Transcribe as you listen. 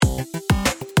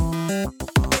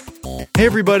Hey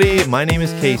everybody, my name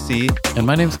is Casey, And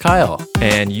my name's Kyle.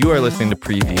 and you are listening to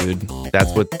Previewed.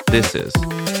 That's what this is.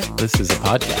 This is a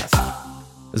podcast.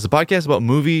 This is a podcast about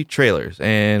movie trailers,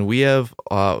 and we have,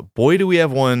 boy do we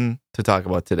have one to talk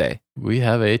about today. We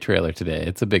have a trailer today.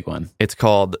 It's a big one. It's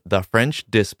called The French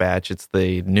Dispatch. It's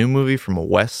the new movie from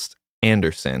Wes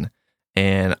Anderson,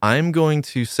 and I'm going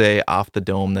to say off the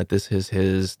dome that this is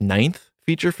his 9th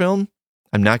feature film.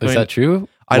 I'm not going Is that true?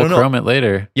 I don't know. We'll Chrome it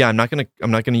later. Yeah, I'm not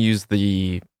gonna use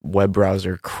the web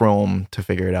browser Chrome to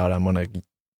figure it out. I'm gonna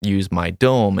use my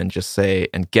Dome and just say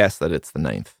and guess that it's the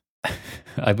 9th.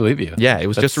 I believe you. Yeah, it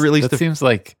was just released. That seems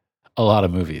like a lot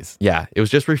of movies. Yeah, it was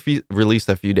just released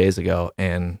a few days ago,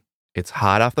 and it's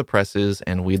hot off the presses,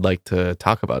 and we'd like to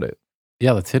talk about it.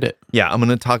 Yeah, let's hit it. Yeah, I'm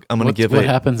gonna give what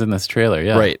happens in this trailer.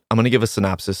 Yeah, right. I'm gonna give a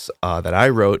synopsis that I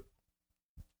wrote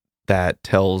that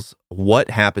tells what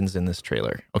happens in this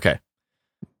trailer. Okay,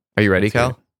 are you ready,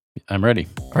 Kyle? I'm ready.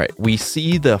 All right, we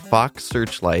see the Fox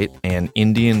Searchlight and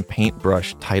Indian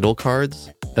Paintbrush title cards.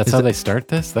 That's how they start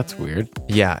this. That's weird.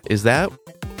 Yeah, is that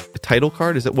a title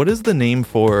card? What is the name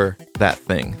for that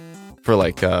thing? For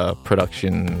like a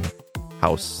production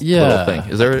house little thing.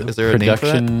 Is there a name for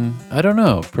that? I don't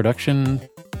know. Production.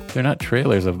 They're not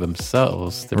trailers of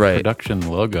themselves. They're Right. production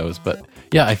logos. But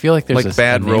yeah, I feel like there's Like a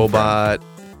Bad name for it. Robot,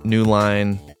 New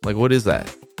Line. Like what is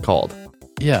that called?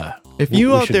 Yeah. If you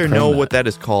We out should there chrome know what that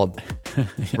is called,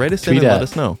 write us in Tweet and at let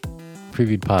us know.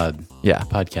 Previewed Pod Yeah.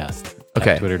 podcast.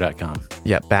 Okay. At twitter.com.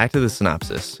 Yeah, back to the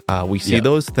synopsis. We see Yeah.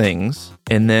 those things,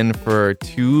 and then for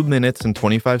 2 minutes and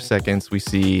 25 seconds, we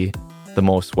see the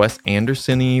most Wes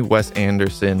Anderson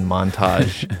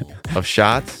montage of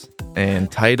shots and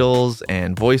titles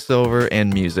and voiceover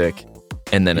and music,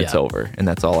 and then it's Yeah. over. And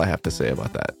that's all I have to say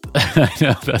about that. I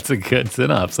know, that's a good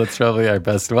synopsis. That's probably our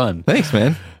best one. Thanks,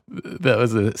 man. That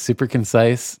was a super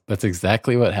concise. That's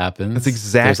exactly what happens. That's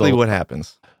exactly what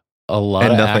happens. A lot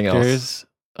and of nothing actors,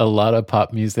 a lot of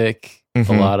pop music,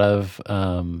 Mhm. a lot of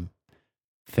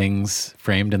things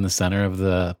framed in the center of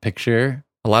the picture.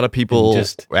 A lot of people And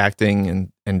just-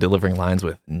 acting and delivering lines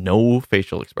with no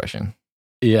facial expression.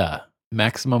 Yeah,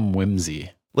 maximum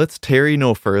whimsy. Let's tarry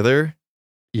no further.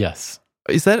 Yes.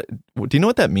 Do you know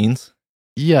what that means?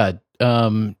 Yeah.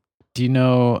 Do you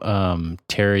know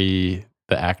Terry,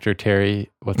 the actor Terry?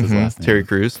 What's his last name? Terry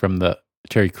Crews. From the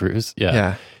Terry Crews. Yeah.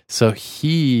 Yeah. So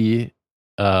he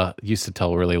used to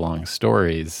tell really long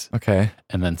stories. Okay.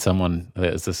 And then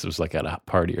this was like at a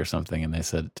party or something, and they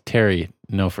said, Terry,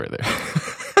 no further.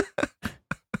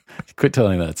 Quit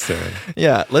telling that story.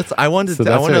 Yeah, I That's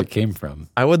where it came from.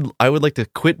 I would like to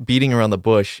quit beating around the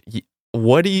bush.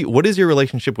 What is your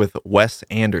relationship with Wes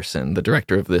Anderson, the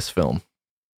director of this film?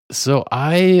 So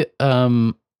I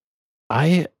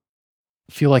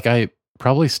feel like I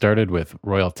probably started with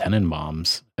Royal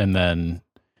Tenenbaums, and then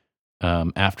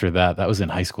after that was in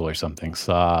high school or something,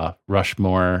 saw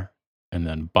Rushmore and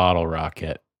then Bottle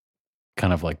Rocket,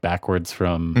 kind of like backwards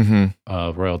from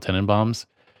Royal Tenenbaums.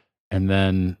 And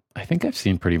then I think I've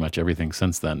seen pretty much everything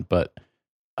since then. But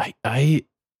I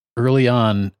early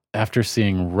on, after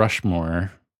seeing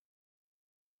Rushmore,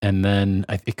 and then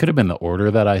it could have been the order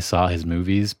that I saw his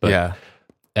movies, but yeah.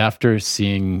 after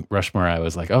seeing Rushmore, I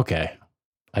was like, okay,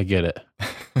 I get it.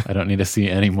 I don't need to see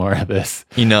any more of this.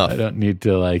 Enough. I don't need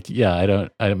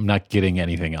to I'm not getting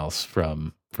anything else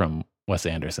from Wes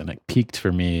Anderson. It peaked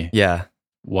for me Yeah.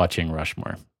 watching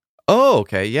Rushmore. Oh,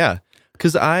 okay. Yeah.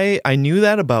 Because I knew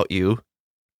that about you.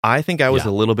 I think I was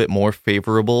a little bit more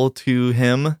favorable to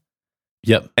him.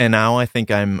 Yep. And now I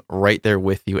think I'm right there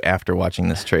with you after watching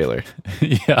this trailer.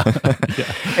 Yeah.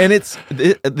 And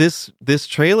this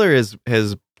trailer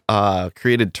has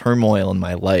created turmoil in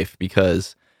my life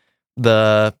because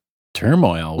the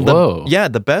Turmoil. Whoa.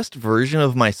 the best version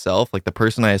of myself, like the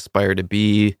person I aspire to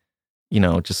be,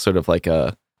 just sort of like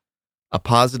a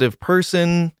positive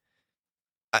person.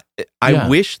 I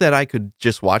wish that I could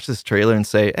just watch this trailer and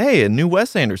say, hey, a new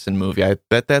Wes Anderson movie. I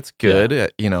bet that's good.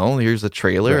 Here's a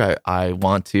trailer. Right. I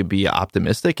want to be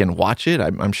optimistic and watch it.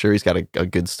 I'm sure he's got a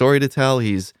good story to tell.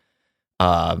 He's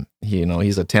a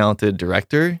talented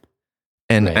director,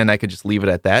 and I could just leave it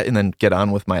at that and then get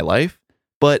on with my life.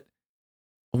 But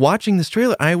watching this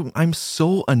trailer, I'm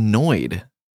so annoyed.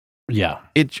 Yeah.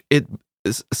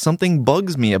 Something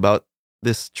bugs me about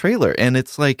this trailer, and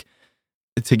it's like,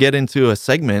 to get into a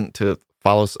segment to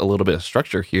follow a little bit of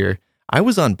structure here, I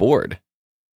was on board.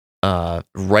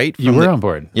 Right from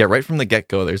the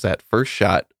get-go. There's that first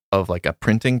shot of like a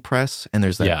printing press, and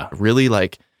there's that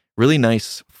really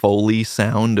nice Foley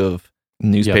sound of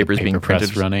newspapers being printed.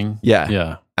 Press running.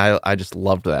 Yeah. I just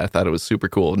loved that. I thought it was super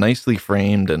cool, nicely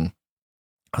framed, and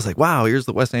I was like, wow, here's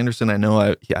the Wes Anderson I know.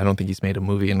 I don't think he's made a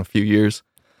movie in a few years.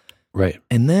 Right.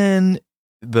 And then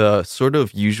the sort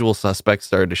of usual suspects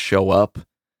started to show up,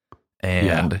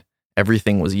 and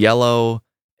everything was yellow.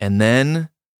 And then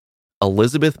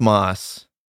Elizabeth Moss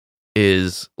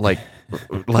is like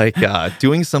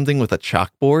doing something with a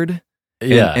chalkboard.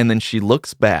 Yeah. And then she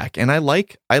looks back, and I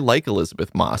like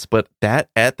Elizabeth Moss, but at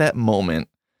that moment,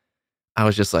 I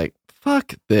was just like,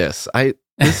 fuck this.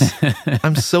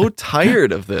 I'm so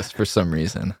tired of this for some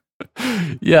reason.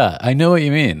 Yeah, I know what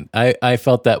you mean. I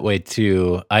felt that way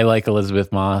too. I like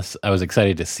Elizabeth Moss. I was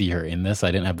excited to see her in this. I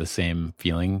didn't have the same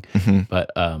feeling, but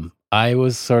I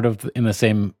was sort of in the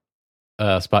same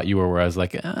spot you were, where I was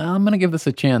like, I'm going to give this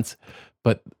a chance.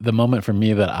 But the moment for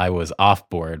me that I was off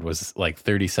board was like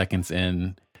 30 seconds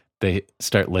in. They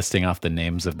start listing off the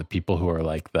names of the people who are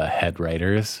like the head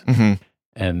writers.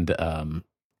 And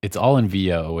it's all in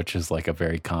VO, which is like a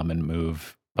very common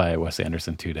move by Wes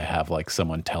Anderson too, to have like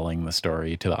someone telling the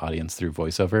story to the audience through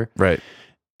voiceover. Right.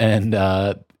 And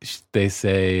they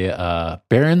say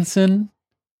Berenson,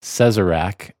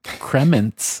 Cesarak,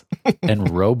 Kremens,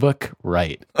 and Roebuck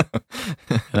Wright.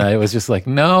 And I was just like,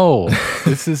 no,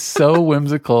 this is so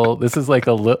whimsical. This is like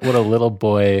what a little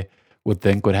boy would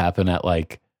think would happen at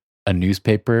like a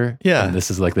newspaper. Yeah. And this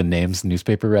is like the names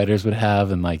newspaper writers would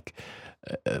have. And like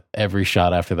every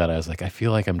shot after that, I was like, I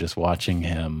feel like I'm just watching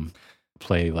him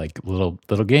play like little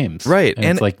games. Right. And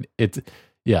it's like,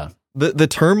 the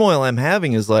turmoil I'm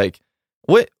having is like,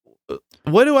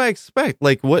 what do I expect?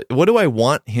 Like, what do I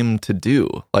want him to do?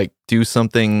 Like, do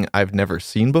something I've never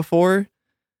seen before?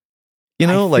 You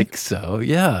know, I think so.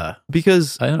 Yeah.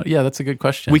 Because I don't. Yeah, that's a good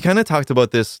question. We kind of talked about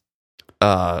this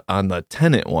on the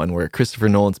Tenet one, where Christopher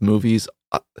Nolan's movies,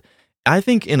 I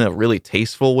think in a really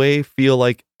tasteful way, feel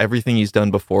like everything he's done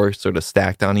before sort of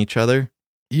stacked on each other.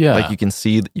 Yeah. Like you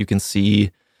can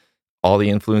see all the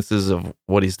influences of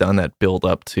what he's done that build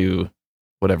up to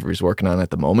whatever he's working on at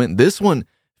the moment. This one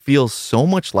feels so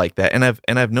much like that, and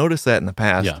I've noticed that in the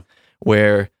past,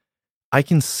 where I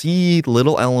can see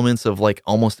little elements of like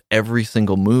almost every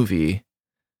single movie,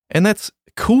 and that's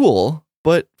cool.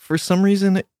 But for some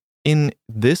reason, in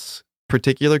this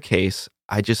particular case,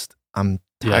 I'm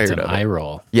tired it's an of eye it.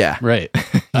 roll. Yeah, right.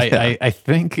 I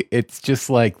think it's just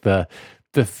like the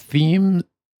theme.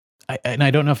 And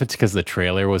I don't know if it's because the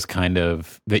trailer was kind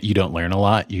of that you don't learn a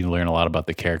lot. You learn a lot about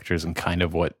the characters and kind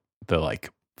of what the like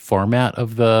format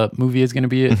of the movie is going to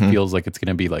be. It feels like it's going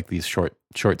to be like these short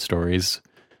stories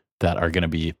that are going to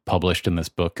be published in this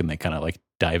book, and they kind of like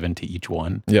dive into each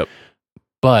one. Yep.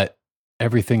 But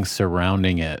everything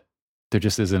surrounding it, there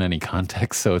just isn't any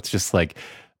context. So it's just like,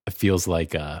 it feels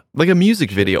like a music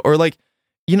video, or like,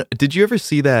 you know, did you ever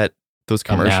see those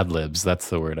commercials? Mad Libs, that's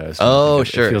the word I was Oh,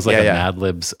 sure. It feels like Mad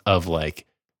Libs of like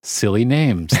silly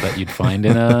names that you'd find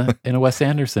in a Wes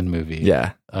Anderson movie.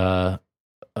 Yeah. A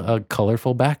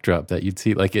colorful backdrop that you'd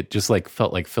see. Like, it just like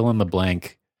felt like fill in the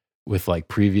blank with like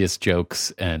previous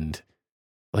jokes, and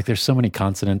like there's so many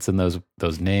consonants in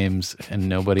those names, and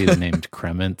nobody is named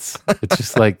Kremens. It's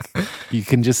just like you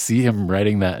can just see him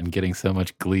writing that and getting so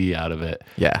much glee out of it.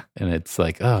 Yeah. And it's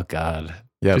like, oh God.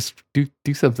 Yeah. Just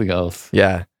do something else.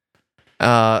 Yeah.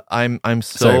 I'm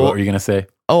so. Sorry, what were you gonna say?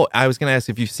 Oh, I was gonna ask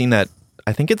if you've seen that.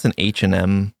 I think it's an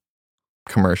H&M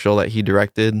commercial that he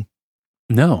directed.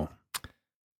 No.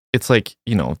 It's like,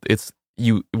 you know, it's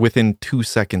you within 2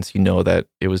 seconds, you know that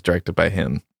it was directed by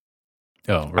him.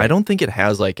 Oh, right. I don't think it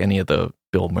has like any of the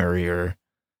Bill Murray or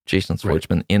Jason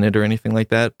Schwartzman in it or anything like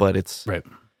that, but it's right.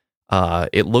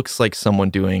 It looks like someone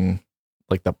doing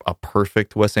like a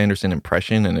perfect Wes Anderson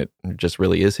impression, and it just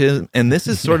really is his. And this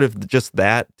is sort of just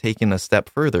that taken a step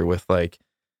further with like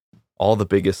all the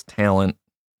biggest talent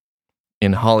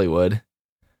in Hollywood.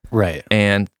 Right.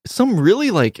 And some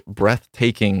really like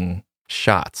breathtaking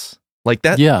shots like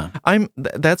that. Yeah.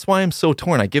 That's why I'm so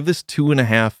torn. I give this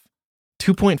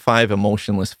 2.5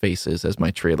 emotionless faces as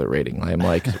my trailer rating. I'm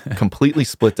like completely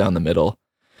split down the middle.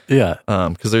 Yeah.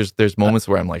 Because there's moments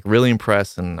where I'm like really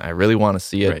impressed and I really want to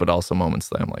see it, right. but also moments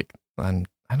that I'm like, I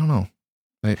don't know.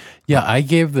 I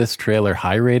gave this trailer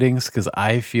high ratings because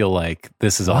I feel like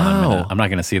this is all I'm not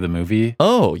going to see the movie.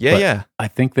 Oh, yeah. I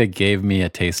think they gave me a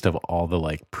taste of all the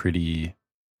like pretty,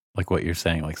 like what you're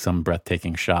saying, like some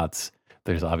breathtaking shots.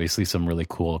 There's obviously some really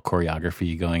cool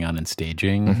choreography going on in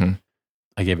staging. Mm-hmm.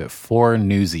 I gave it 4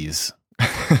 Newsies.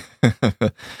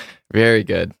 Very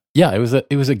good. Yeah, it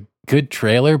was a good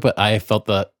trailer, but I felt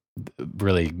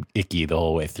really icky the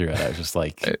whole way through it. I was just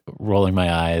like rolling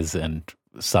my eyes and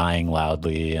sighing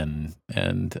loudly and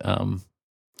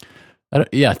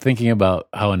thinking about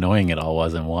how annoying it all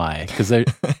was and why. Because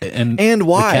and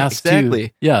why the cast exactly?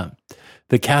 Too, yeah,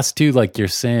 the cast too, like you're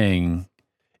saying,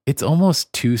 it's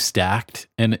almost too stacked,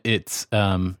 and it's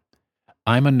I'm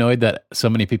annoyed that so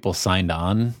many people signed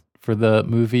on for the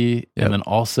movie, and then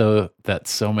also that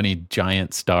so many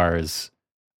giant stars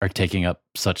are taking up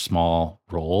such small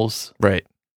roles. Right.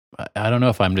 I don't know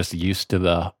if I'm just used to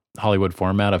the Hollywood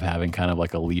format of having kind of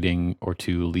like a leading or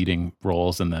two leading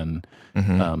roles and then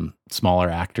smaller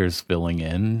actors filling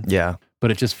in. Yeah.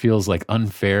 But it just feels like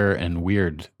unfair and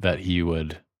weird that he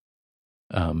would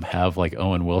have like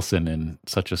Owen Wilson in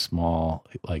such a small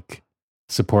like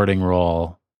supporting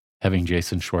role, having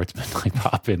Jason Schwartzman like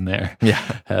pop in there,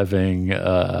 having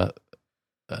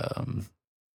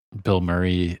Bill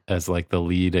Murray as like the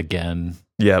lead again,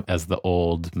 as the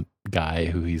old guy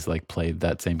who he's like played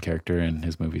that same character in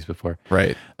his movies before,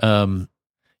 right?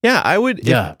 I would,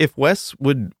 if Wes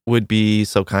would be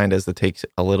so kind as to take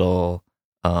a little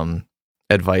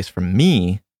advice from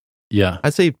me. Yeah,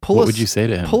 I'd say what would you say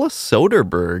to him? Pull a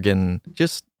Soderbergh and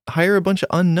just hire a bunch of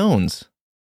unknowns.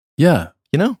 Yeah,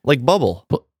 like Bubble.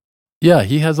 Yeah,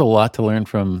 he has a lot to learn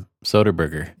from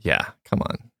Soderbergh. Yeah, come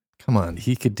on.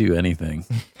 He could do anything.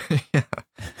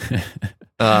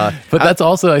 But that's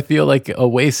also, I feel like, a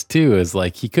waste too, is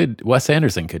like Wes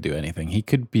Anderson could do anything. He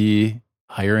could be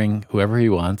hiring whoever he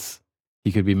wants.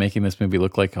 He could be making this movie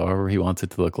look like however he wants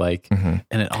it to look like. And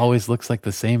it always looks like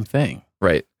the same thing.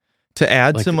 Right. To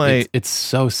add like to my... It's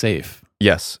so safe.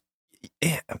 Yes.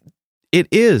 It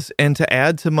is. And to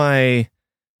add to my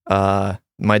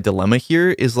my dilemma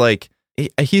here is like,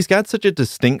 he's got such a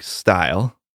distinct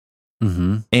style.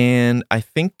 And I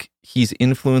think he's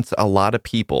influenced a lot of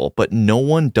people, but no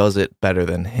one does it better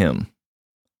than him.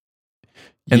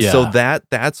 And so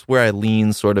that's where I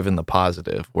lean sort of in the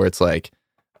positive, where it's like,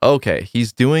 okay,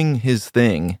 he's doing his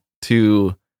thing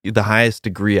to the highest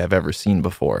degree I've ever seen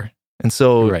before. And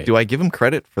so do I give him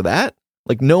credit for that?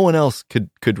 Like no one else could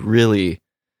really,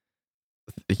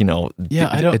 I don't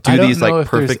these know like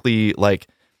perfectly like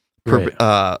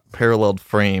paralleled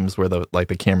frames where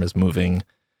the camera's moving.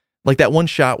 Like that one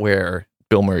shot where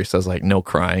Bill Murray says like no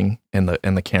crying and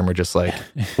the camera just like,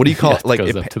 what do you call it? Like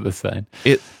goes up to the side.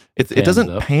 It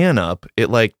doesn't pan up. It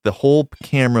like the whole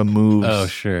camera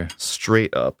moves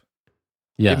straight up.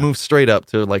 Yeah. It moves straight up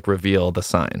to like reveal the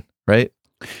sign, right?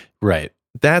 Right.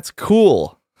 That's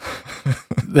cool.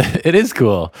 It is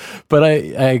cool. But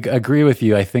I agree with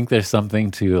you. I think there's something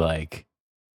to like,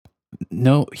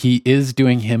 no, he is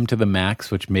doing him to the max,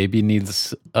 which maybe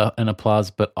needs an applause,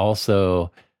 but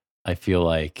also I feel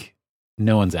like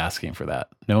no one's asking for that.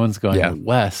 No one's going,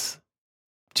 Wes,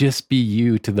 just be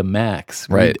you to the max.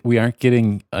 Right. We aren't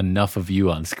getting enough of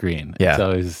you on screen. Yeah. It's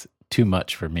always too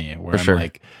much for me, where I'm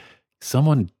like,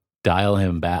 someone dial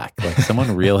him back. Like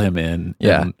someone reel him in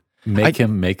and make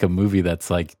him make a movie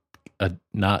that's like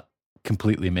not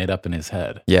completely made up in his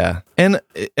head. Yeah. And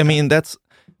I mean, that's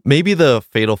maybe the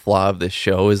fatal flaw of this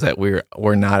show is that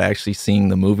we're not actually seeing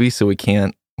the movie, so we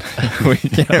can't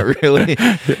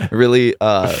really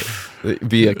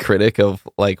be a critic of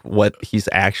like what he's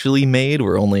actually made.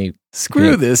 We're only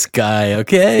screw this guy,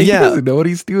 okay? He doesn't know what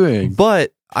he's doing.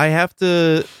 But I have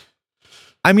been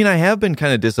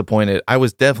kind of disappointed. I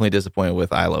was definitely disappointed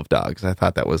with I Love Dogs. I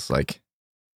thought that was like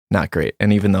not great.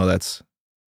 And even though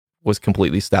was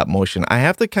completely stop motion, I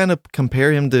have to kind of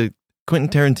compare him to Quentin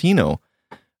Tarantino.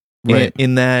 Right.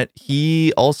 In that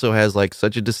he also has like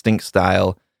such a distinct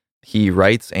style. He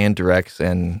writes and directs,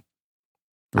 and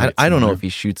I don't know if he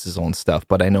shoots his own stuff,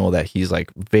 but I know that he's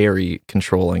like very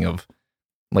controlling of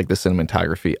like the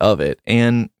cinematography of it.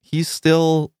 And he's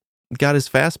still got his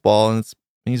fastball, and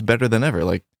he's better than ever.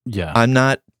 Like, I'm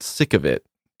not sick of it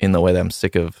in the way that I'm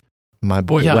sick of my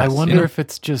boy Wes. I wonder if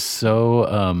it's just so,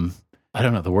 I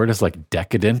don't know, the word is like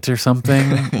decadent or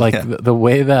something. Like the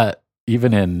way that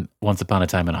even in Once Upon a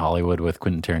Time in Hollywood with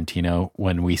Quentin Tarantino,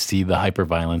 when we see the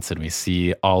hyperviolence and we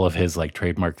see all of his like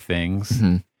trademark things,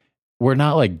 we're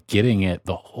not like getting it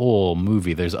the whole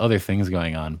movie. There's other things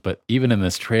going on. But even in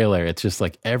this trailer, it's just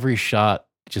like every shot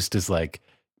just is like,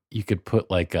 you could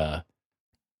put like a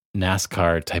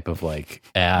NASCAR type of like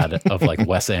ad of like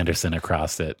Wes Anderson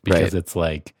across it, because it's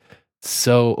like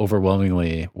so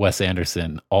overwhelmingly Wes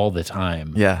Anderson all the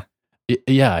time. Yeah.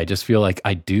 I just feel like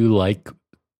I do like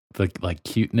the like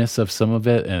cuteness of some of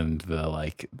it, and the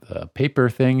like the paper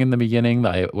thing in the beginning.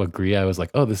 I agree. I was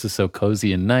like, oh, this is so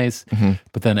cozy and nice.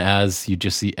 But then as you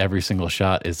just see every single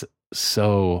shot is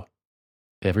so,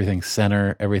 everything's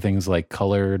center, everything's like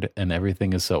colored, and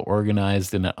everything is so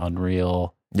organized and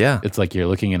unreal. Yeah. It's like you're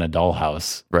looking in a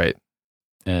dollhouse. Right.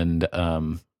 And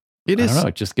it is. I don't know,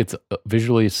 it just gets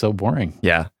visually so boring.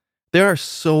 Yeah.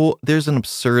 there's an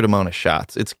absurd amount of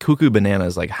shots. It's cuckoo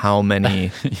bananas, like how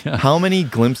many Yeah. how many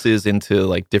glimpses into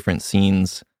like different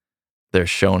scenes they're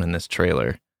shown in this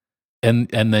trailer. And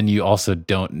then you also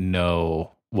don't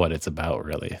know what it's about,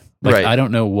 really. Like, Right. I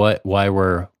don't know why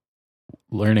we're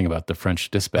learning about the French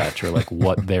Dispatch, or like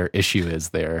what their issue is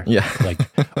there. Yeah. Like,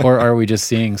 or are we just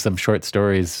seeing some short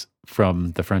stories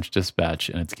from the French Dispatch,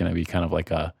 and it's going to be kind of like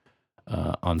a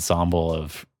ensemble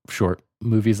of short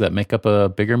movies that make up a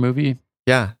bigger movie?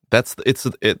 Yeah, that's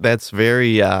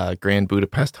very Grand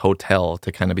Budapest Hotel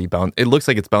to kind of be bound. It looks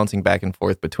like it's bouncing back and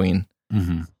forth between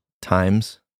Mm-hmm.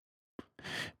 times.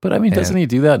 But I mean, doesn't And- he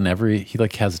do that in every? He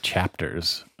like has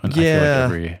chapters. And Yeah. I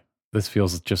feel like this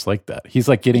feels just like that. He's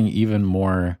like getting even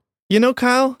more. You know,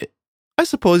 Kyle, I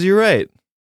suppose you're right.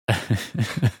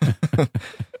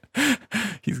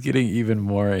 He's getting even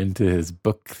more into his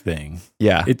book thing.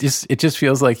 Yeah, It just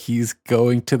feels like he's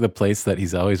going to the place that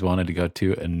he's always wanted to go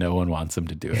to, and no one wants him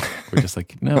to do it. We're just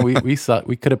like, no, we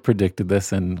could have predicted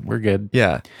this, and we're good.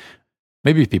 yeah.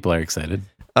 Maybe people are excited.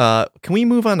 Can we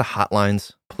move on to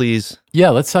hotlines, please? Yeah,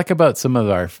 let's talk about some of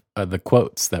our the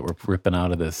quotes that we're ripping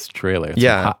out of this trailer. It's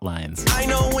Yeah. like hotlines. I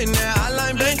know when that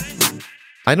hotline bling.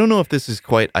 I don't know if this is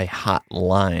quite a hot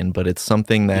line, but it's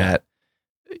something that,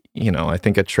 I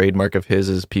think a trademark of his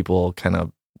is people kind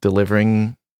of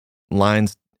delivering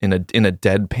lines in a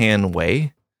deadpan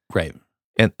way. Right.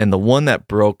 And the one that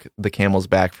broke the camel's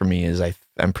back for me is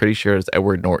I'm pretty sure it's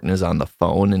Edward Norton is on the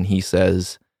phone and he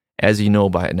says, "As you know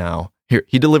by now," here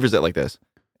he delivers it like this: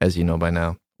 "As you know by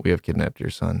now, we have kidnapped your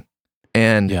son,"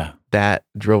 and Yeah. that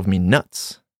drove me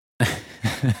nuts.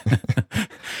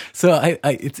 So I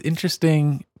it's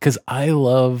interesting because I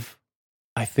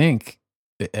think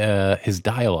his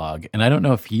dialogue, and I don't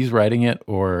know if he's writing it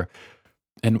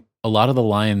and a lot of the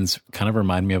lines kind of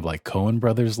remind me of like Coen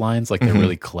Brothers lines, like they're Mhm.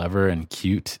 really clever and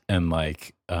cute and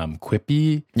like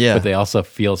quippy, Yeah. but they also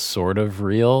feel sort of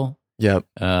real. Yep.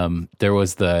 There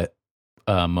was the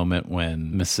moment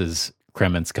when Mrs.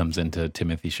 Kremens comes into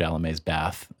Timothy Chalamet's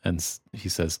bath and he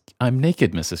says, "I'm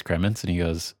naked, Mrs. Kremens,"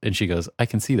 and she goes, "I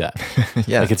can see that."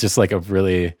 Yeah. Like it's just like a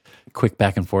really quick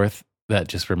back and forth that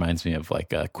just reminds me of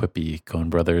like a quippy Coen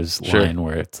Brothers Sure. line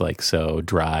where it's like so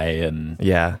dry and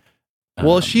Yeah.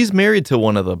 Well, um, she's married to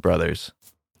one of the brothers.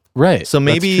 right. so That's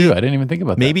maybe- true. I didn't even think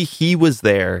about Maybe he was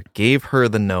there, gave her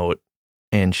the note,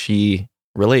 and she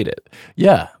relayed it. that.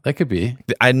 Yeah, that could be.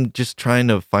 I'm just trying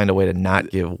to find a way to not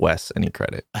give Wes any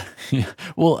credit.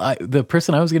 Well, the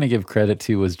person I was going to give credit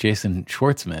to was Jason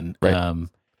Schwartzman, Right.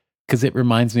 Because it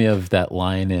reminds me of that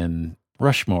line in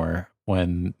Rushmore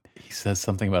when he says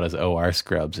something about his OR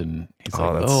scrubs, and he's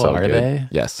like, that's "Oh, so are good. they?"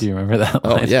 Yes. Do you remember that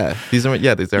Oh line? yeah, these are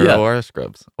Yeah. OR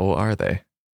scrubs. Oh, are they?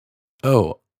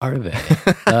 Oh, are they?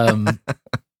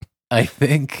 I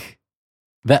think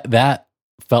that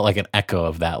felt like an echo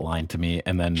of that line to me,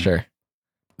 and then Sure.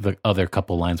 the other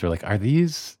couple lines were like, "Are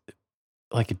these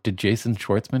like did Jason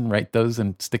Schwartzman write those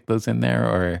and stick those in there?"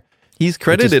 Or He's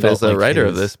credited felt as a like writer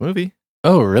of his- this movie.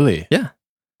 oh, really? Yeah.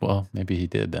 Well, maybe he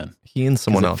did then. He and 'Cause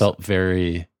someone it else. felt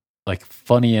very like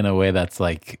funny in a way that's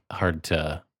like hard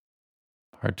to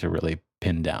really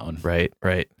pin down. Right.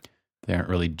 They aren't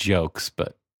really jokes,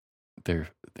 but they're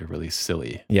really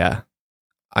silly. Yeah.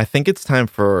 I think it's time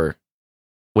for.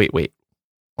 Wait. What?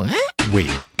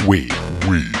 Wait.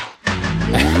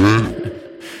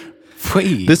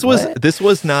 This what?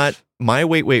 was not my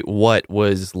wait. What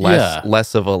was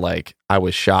less of a like I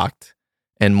was shocked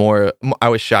and more I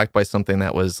was shocked by something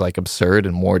that was like absurd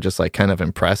and more just like kind of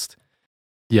impressed.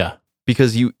 Yeah.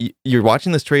 Because you're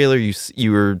watching this trailer,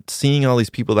 you're seeing all these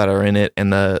people that are in it,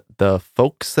 and the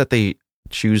folks that they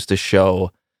choose to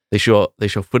show, they show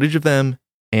footage of them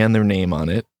and their name on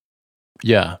it,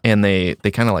 Yeah. and they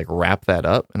kind of like wrap that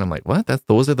up, and I'm like, what?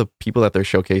 Those are the people that they're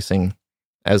showcasing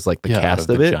as like the out cast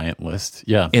of of the it. giant list.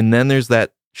 Yeah. And then there's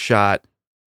that shot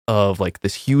of like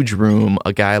this huge room,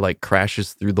 a guy like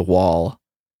crashes through the wall,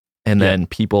 and Yeah. then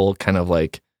people kind of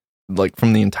like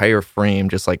from the entire frame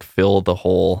just like fill the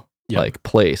whole Yeah. like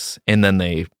place. And then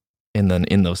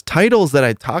in those titles that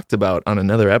I talked about on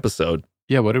another episode,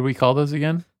 Yeah. What did we call those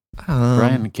again?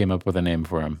 Brian came up with a name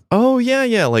for them. Oh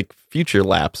yeah, like Future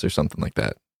Lapse or something like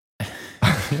that.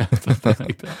 Yeah, something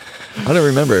like that. I don't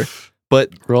remember.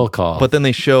 But Roll call. But then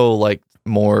they show like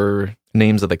more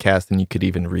names of the cast than you could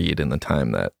even read in the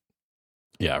time that,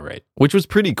 yeah, right. which was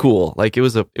pretty cool. Like it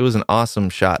was an awesome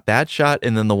shot. That shot,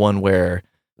 and then the one where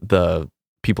the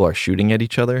people are shooting at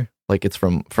each other. Like it's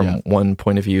from Yeah. one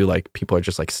point of view, like people are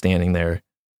just like standing there,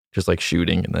 just like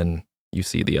shooting, and then you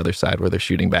see the other side where they're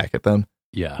shooting back at them.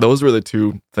 Yeah. Those were the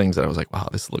two things that I was like, wow,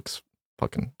 this looks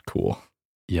fucking cool.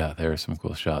 Yeah, there are some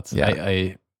cool shots. Yeah.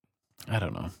 I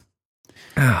don't know.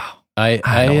 Oh, I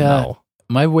don't know.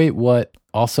 My wait what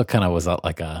also kind of was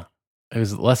it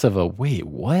was less of a wait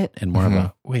what and more of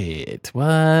a wait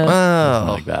what,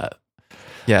 something like that.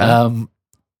 Yeah.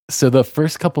 So the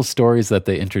first couple stories that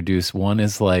they introduce, one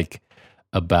is like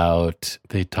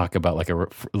they talk about like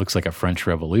looks like a French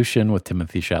Revolution with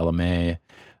Timothée Chalamet.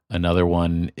 Another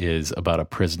one is about a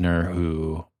prisoner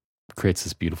who creates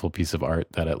this beautiful piece of art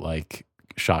that it like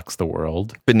shocks the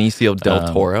world. Benicio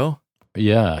del Toro.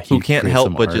 Yeah, who can't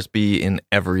help but art. just be in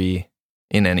everything.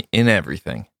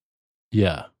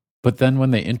 Yeah. But then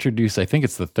when they introduce, I think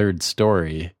it's the third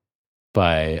story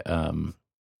by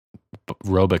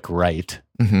Robic Wright.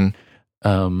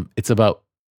 Mm-hmm. It's about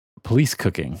police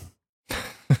cooking.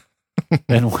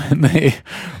 And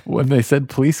when they said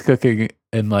police cooking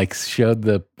and like showed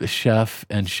the chef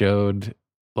and showed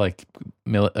like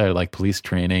like police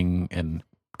training and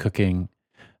cooking,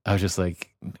 I was just like,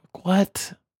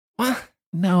 what?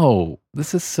 No,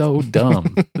 this is so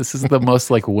dumb. This is the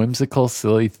most like whimsical,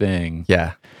 silly thing.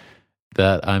 Yeah.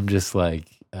 That I'm just like,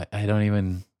 I don't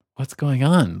even, what's going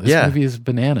on? This movie is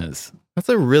bananas. That's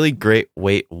a really great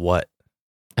wait, what?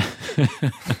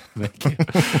 Thank you.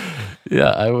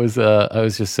 Yeah, I was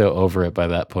just so over it by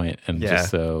that point and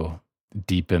just so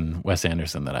deep in Wes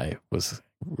Anderson that I was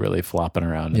really flopping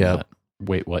around in that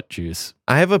wait, what juice.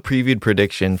 I have a previewed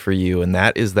prediction for you, and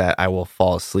that is that I will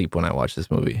fall asleep when I watch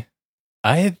this movie.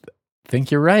 I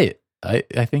think you're right.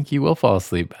 I think you will fall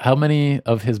asleep. How many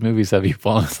of his movies have you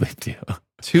fallen asleep to?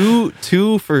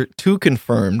 Two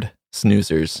confirmed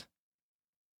snoozers.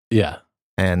 Yeah.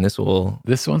 And this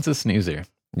one's a snoozer.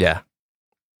 Yeah.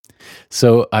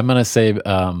 So I'm going to say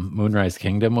Moonrise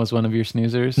Kingdom was one of your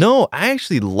snoozers. No, I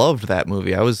actually loved that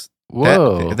movie.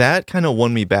 Whoa. That kind of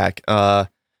won me back. I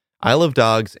Love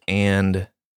Dogs and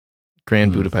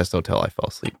Grand Budapest Hotel. I fell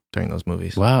asleep during those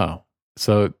movies. Wow.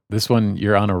 So this one,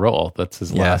 you're on a roll. That's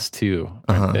his last two,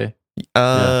 aren't they?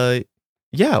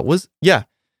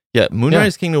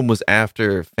 Moonrise Kingdom was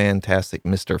after Fantastic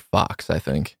Mr. Fox, I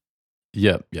think.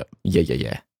 Yep.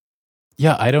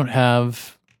 Yeah, I don't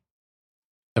have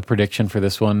a prediction for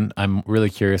this one. I'm really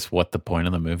curious what the point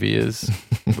of the movie is.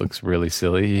 It looks really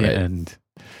silly and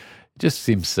it just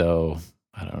seems so,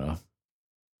 I don't know.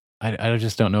 I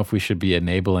just don't know if we should be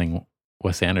enabling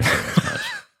Wes Anderson as much.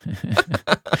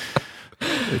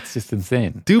 It's just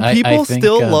insane. Do people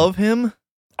still love him?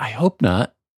 I hope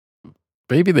not.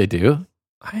 Maybe they do.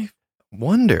 I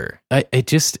wonder. I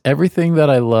just, everything that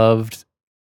I loved,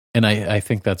 and I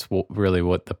think that's really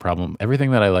what the problem,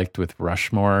 everything that I liked with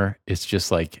Rushmore is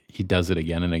just like, he does it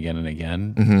again and again and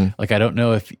again. Mm-hmm. Like, I don't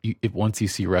know if once you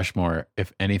see Rushmore,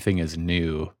 if anything is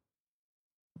new.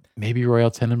 Maybe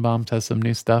Royal Tenenbaums has some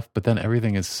new stuff, but then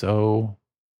everything is so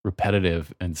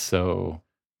repetitive and so,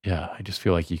 yeah, I just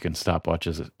feel like you can stop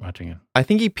watching it. I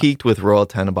think he peaked with Royal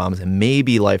Tenenbaums and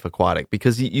maybe Life Aquatic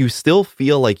because you still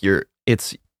feel like it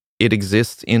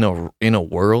exists in a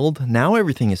world. Now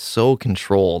everything is so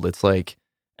controlled. It's like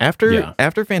after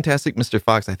Fantastic Mr.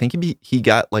 Fox, I think he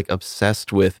got like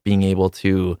obsessed with being able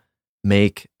to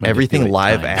make everything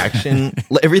live action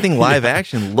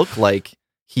look like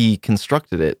he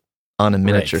constructed it on a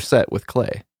miniature set with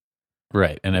clay.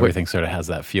 Right. And everything sort of has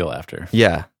that feel after.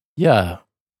 Yeah. Yeah.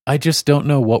 I just don't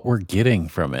know what we're getting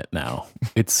from it now.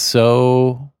 It's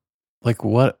so like,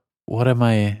 what am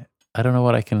I don't know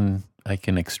what I can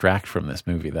extract from this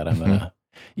movie that I'm gonna,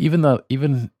 even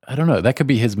I don't know, that could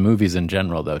be his movies in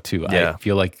general though too. Yeah. I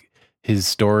feel like his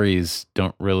stories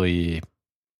don't really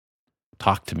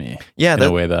talk to me in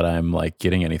a way that I'm like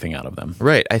getting anything out of them.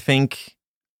 Right. I think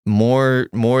more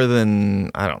than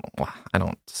I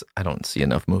don't see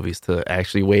enough movies to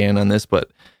actually weigh in on this, but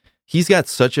he's got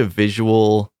such a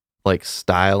visual like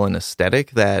style and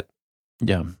aesthetic that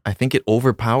I think it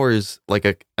overpowers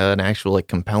like an actual like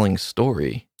compelling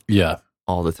story. Yeah.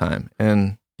 All the time.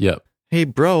 And hey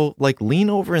bro, like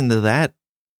lean over into that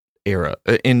area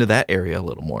a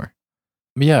little more.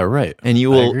 Yeah, right. And you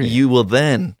will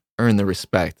then earn the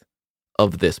respect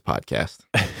of this podcast.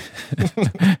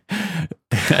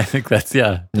 I think that's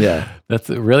that's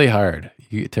really hard.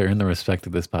 To earn the respect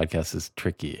of this podcast is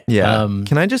tricky. Yeah.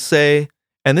 Can I just say,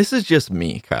 and this is just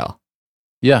me, Kyle.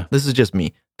 Yeah. This is just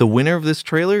me. The winner of this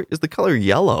trailer is the color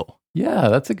yellow. Yeah,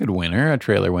 that's a good winner, a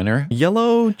trailer winner.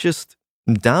 Yellow just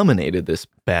dominated this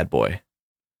bad boy.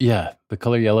 Yeah, the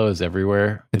color yellow is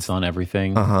everywhere. It's on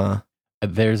everything.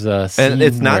 There's a scene and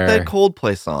it's not that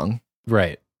Coldplay song.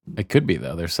 Right. It could be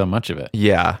though. There's so much of it.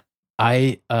 Yeah.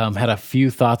 I had a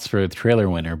few thoughts for a trailer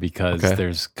winner because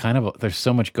there's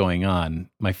so much going on.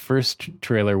 My first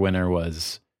trailer winner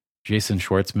was Jason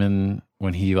Schwartzman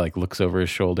when he like looks over his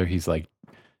shoulder. He's like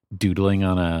doodling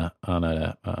on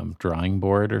a drawing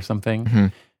board or something,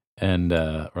 Mhm. and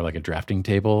or like a drafting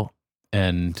table,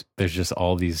 and there's just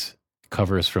all these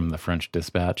covers from the French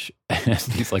Dispatch, and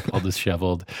he's like all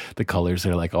disheveled. The colors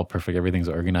are like all perfect, everything's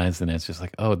organized, and it's just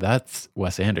like, oh, that's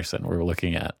Wes Anderson we're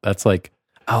looking at. That's like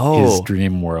his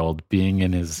dream world, being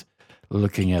in his,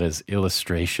 looking at his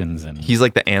illustrations, and He's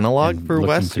like the analog and for looking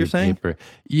Wes, through you're saying? paper.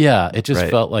 Yeah, it just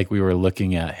Right. felt like we were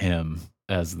looking at him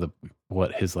as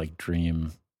what his like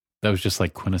dream. That was just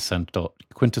like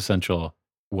quintessential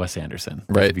Wes Anderson.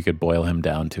 Like, Right. if you could boil him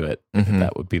down to it, Mhm.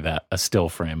 that would be a still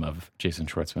frame of Jason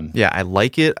Schwartzman. Yeah, I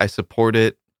like it. I support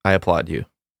it. I applaud you.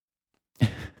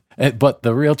 But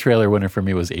the real trailer winner for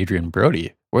me was Adrian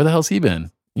Brody. Where the hell's he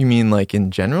been? You mean like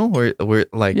in general? Where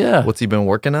like, Yeah. what's he been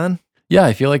working on? Yeah,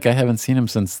 I feel like I haven't seen him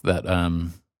since that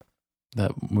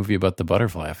movie about the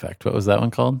butterfly effect. What was that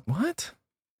one called? What?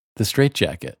 The Straight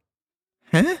Jacket.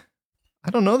 Huh? I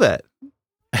don't know that.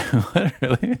 What,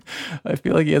 really? I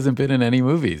feel like he hasn't been in any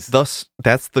movies. Thus,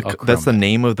 that's the Chrome.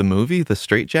 name of the movie, The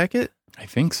Straight Jacket. I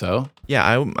think so.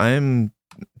 Yeah, I'm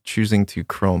choosing to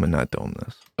Chrome and not dome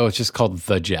this. Oh, it's just called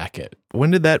The Jacket.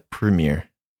 When did that premiere?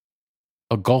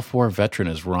 A Gulf War veteran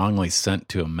is wrongly sent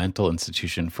to a mental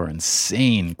institution for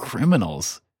insane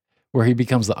criminals, where he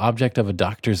becomes the object of a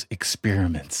doctor's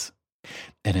experiments,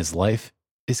 and his life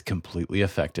is completely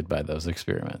affected by those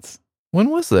experiments. When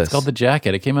was this? It's called The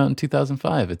Jacket. It came out in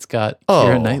 2005. It's got Oh.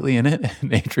 Keira Knightley in it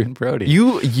and Adrian Brody.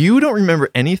 You don't remember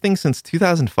anything since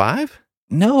 2005?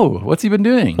 No, what's he been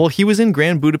doing? Well, he was in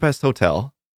Grand Budapest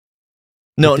Hotel.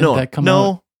 No, didn't that come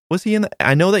out? Was he in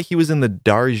I know that he was in the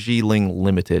Darjeeling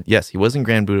Limited. Yes, he was in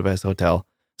Grand Budapest Hotel.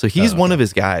 So he's one okay. of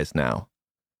his guys now.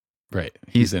 Right.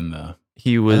 He's in the...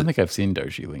 He I was don't think I've seen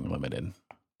Darjeeling Limited.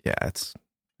 yeah, it's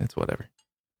whatever.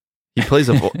 He plays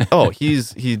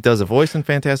he does a voice in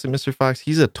Fantastic Mr. Fox.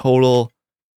 He's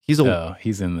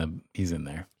in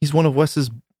there. He's one of Wes's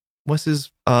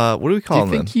what do we call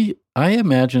Do you him? think I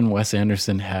imagine Wes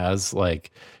Anderson has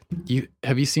like,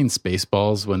 have you seen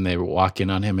Spaceballs when they walk in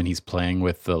on him and he's playing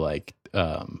with the like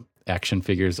action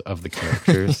figures of the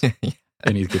characters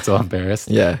and he gets all embarrassed?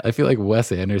 Yeah. I feel like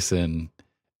Wes Anderson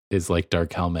is like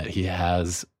Dark Helmet. He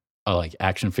has like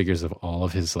action figures of all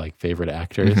of his like favorite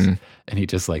actors, Mhm. and he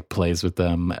just like plays with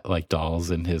them like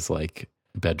dolls in his like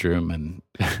bedroom and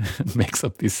makes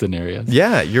up these scenarios.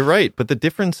 Yeah, you're right. But the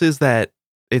difference is that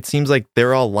it seems like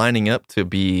they're all lining up to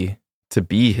be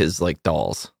his like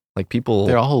dolls. Like people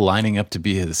They're all lining up to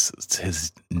be his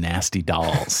nasty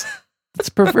dolls. It's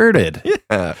perverted.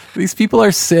 Yeah. These people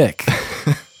are sick.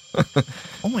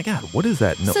 Oh my god, what is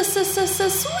that? No.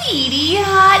 Sweetie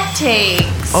hot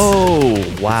takes. Oh,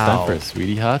 It's time wow. for a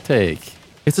sweetie hot take.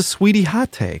 It's a sweetie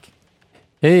hot take.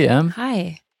 Hey, Em.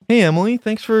 Hi. Hey Emily,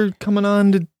 thanks for coming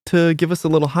on to give us a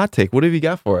little hot take. What have you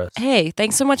got for us? Hey,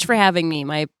 thanks so much for having me.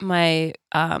 My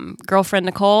girlfriend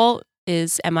Nicole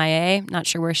is MIA. Not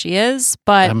sure where she is,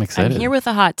 but I'm excited. here with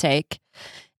a hot take,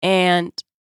 and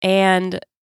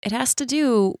it has to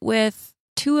do with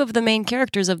two of the main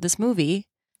characters of this movie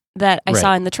that I saw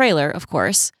Right. in the trailer, of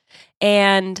course,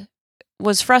 and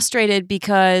was frustrated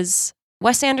because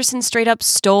Wes Anderson straight up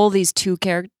stole these two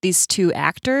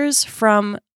actors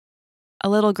from a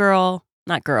little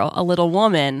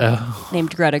woman Oh.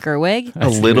 named Greta Gerwig. I A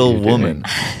see what little you're woman.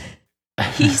 doing.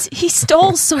 He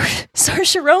stole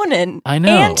Saoirse Ronan I know.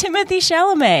 and Timothy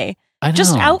Chalamet I know.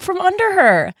 just out from under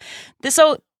her.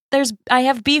 So I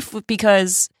have beef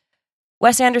because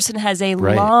Wes Anderson has a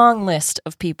Right. long list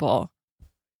of people,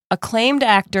 acclaimed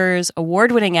actors,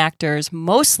 award-winning actors,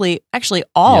 mostly actually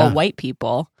all Yeah. white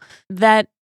people that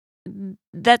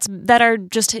are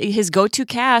just his go-to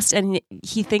cast, and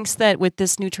he thinks that with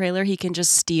this new trailer he can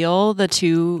just steal the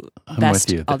two I'm best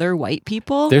with you. other white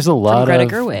people. There's a lot Greta of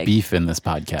Gerwig. beef in this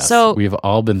podcast. So- we've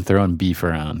all been throwing beef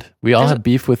around. We all There's have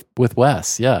beef with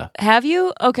Wes. Yeah. Have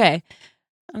you? Okay.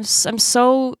 I'm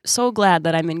so glad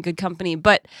that I'm in good company,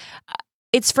 but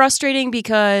it's frustrating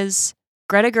because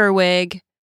Greta Gerwig,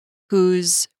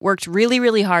 who's worked really,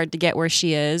 really hard to get where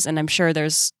she is, and I'm sure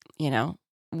there's,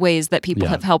 ways that people Yeah.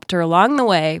 have helped her along the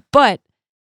way, but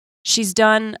she's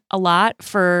done a lot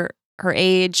for her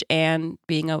age and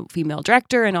being a female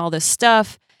director and all this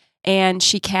stuff, and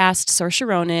she cast Saoirse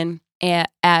Ronan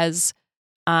as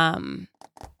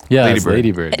Yeah, Lady it's Bird.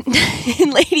 Lady Bird.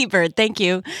 in Lady Bird, thank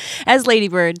you, as Lady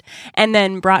Bird, and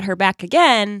then brought her back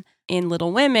again in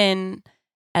Little Women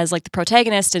as like the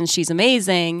protagonist, and she's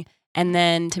amazing. And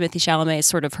then Timothy Chalamet is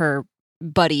sort of her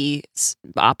buddy,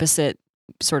 opposite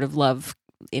sort of love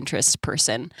interest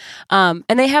person, and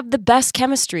they have the best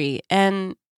chemistry.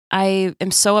 And I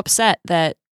am so upset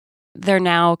that they're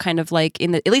now kind of like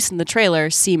at least in the trailer,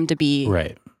 seem to be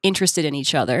Right. interested in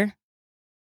each other.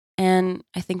 And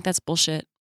I think that's bullshit.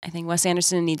 I think Wes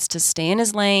Anderson needs to stay in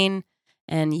his lane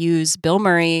and use Bill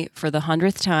Murray for the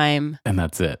 100th time And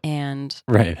that's it. and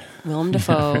Right. Willem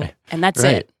Dafoe. Right. And that's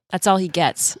Right. it. That's all he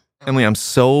gets. Emily, I'm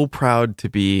so proud to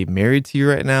be married to you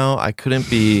right now. I couldn't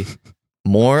be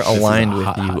more This is aligned a with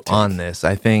hot you take. on this.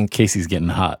 I think Casey's getting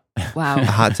hot. Wow. a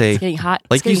hot It's take. getting hot.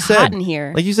 Like It's getting you said, hot in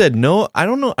here. Like you said, no, I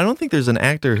don't know. I don't think there's an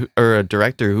actor or a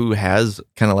director who has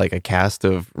kind of like a cast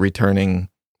of returning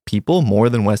people more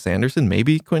than Wes Anderson,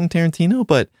 maybe Quentin Tarantino.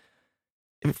 But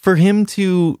for him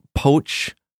to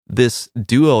poach this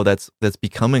duo that's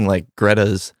becoming like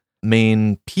Greta's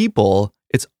main people,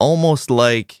 it's almost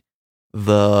like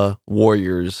the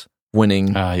Warriors winning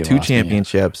You 2 lost me.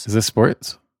 championships, Is this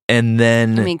sports? and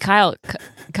then I mean, Kyle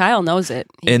knows it.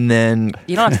 and then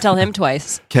You don't have to tell him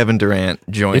twice. Kevin Durant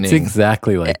joining It's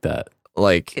exactly like that.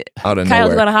 like out of Kyle,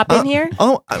 nowhere. you want to hop in here?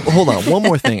 Oh, hold on. One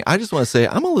more thing. I just want to say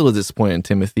I'm a little disappointed in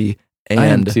Timothy I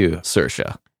am and too. I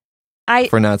Saoirse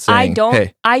for not saying,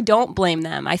 hey, I don't blame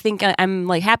them. I think I'm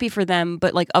like happy for them,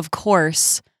 but like of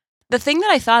course, the thing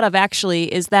that I thought of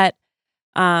actually is that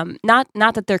not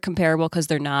that they're comparable because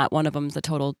they're not. One of them's a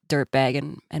total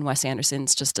dirtbag, and Wes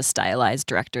Anderson's just a stylized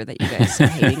director that you guys are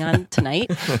hating on tonight,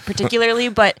 particularly.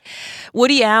 But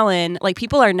Woody Allen, like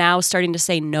people are now starting to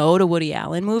say no to Woody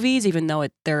Allen movies, even though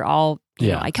they're all you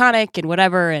know, iconic and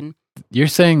whatever. And You're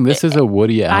saying this is a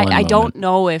Woody Allen I don't moment.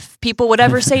 know if people would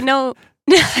ever say no.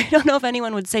 I don't know if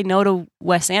anyone would say no to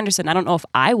Wes Anderson. I don't know if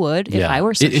I would if I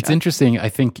were Saoirse. It's interesting, I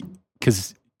think,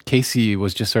 because Casey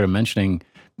was just sort of mentioning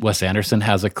Wes Anderson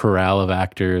has a corral of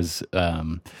actors.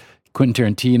 Quentin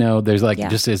Tarantino, there's like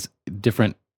just as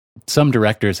different, some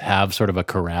directors have sort of a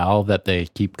corral that they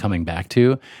keep coming back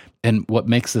to. And what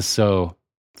makes this so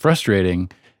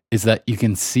frustrating is that you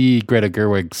can see Greta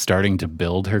Gerwig starting to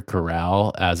build her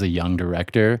corral as a young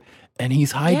director, and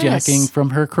he's hijacking from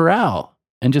her corral.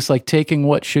 And just like taking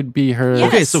what should be her. Yes.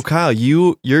 okay, so Kyle,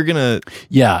 you're gonna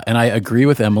Yeah, and I agree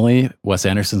with Emily. Wes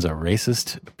Anderson's a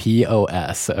racist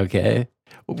POS, okay?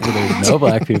 There's no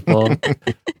black people.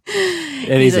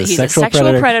 And he's a sexual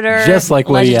predator, just like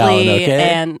Woody Allen, okay?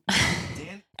 And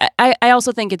I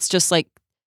also think it's just like,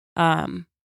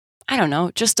 I don't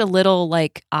know, just a little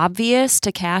like obvious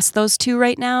to cast those two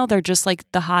right now. They're just like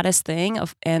the hottest thing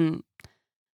and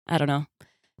I don't know.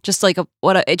 Just like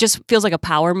it just feels like a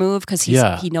power move because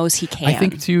he knows he can. I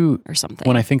think too, or something.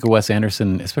 when I think of Wes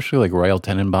Anderson, especially like Royal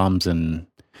Tenenbaums, and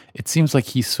it seems like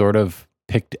he sort of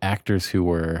picked actors who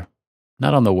were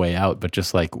not on the way out, but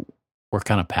just like were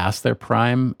kind of past their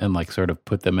prime and like sort of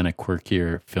put them in a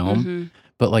quirkier film. Mm-hmm.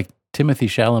 But like Timothée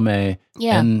Chalamet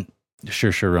and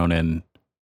Saoirse Ronan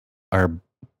are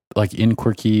like in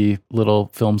quirky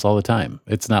little films all the time.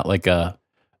 It's not like a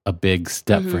big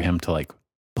step for him to like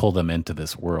pull them into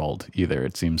this world either.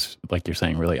 It seems like you're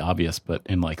saying really obvious, but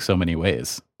in like so many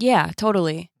ways. Yeah,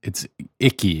 totally. It's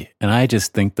icky. And I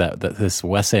just think that this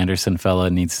Wes Anderson fella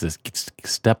needs to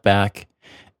step back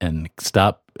and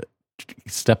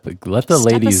let the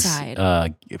ladies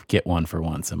get one for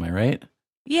once. Am I right?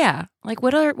 Yeah. Like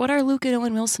what are Luke and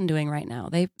Owen Wilson doing right now?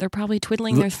 They're probably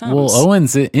twiddling their thumbs. Well,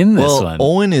 Owen's in this one.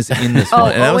 Owen is in this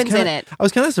one. And Owen's in it. I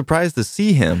was kind of surprised to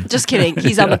see him Just kidding.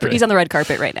 He's on the red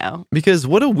carpet right now. because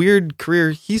what a weird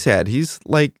career he's had. He's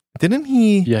like, didn't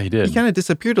he? Yeah, he did. He kind of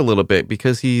disappeared a little bit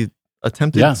because he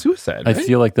attempted suicide. I Right?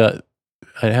 feel like that.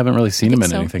 I haven't really seen him in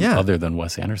so. anything Yeah. other than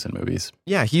Wes Anderson movies.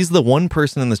 Yeah, he's the one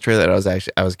person in this trailer that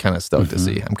I was kind of stoked to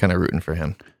see. I'm kind of rooting for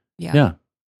him. Yeah.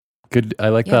 Good. I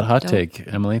like Yeah, that hot dope. take,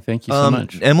 Emily. Thank you so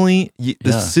much. Emily,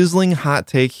 the sizzling hot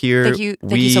take here. Thank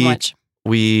you so much.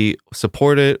 We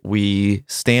support it. We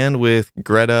stand with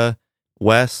Greta,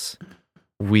 Wes.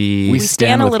 We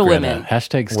stand a with Little Greta. Women.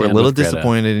 Hashtag stand We're a little with Greta.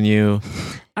 disappointed in you.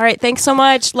 All right. Thanks so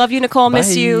much. Love you, Nicole.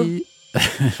 Miss Bye. you.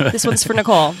 This one's for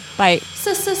Nicole. Bye.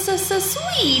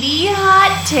 Sweetie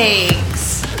hot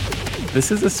takes. This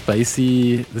is a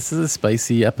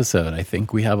spicy episode. I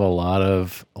think we have a lot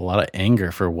of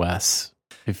anger for Wes.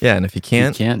 And if you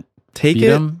can't take beat it,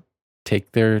 them,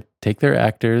 take their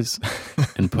actors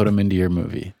and put them into your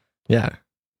movie. Yeah,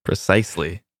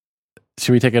 precisely.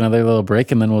 Should we take another little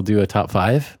break and then we'll do a top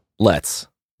 5? Let's.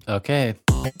 Okay.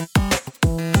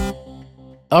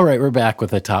 All right, we're back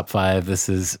with a top 5. This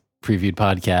is Previewed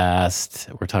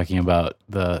Podcast. We're talking about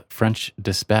the French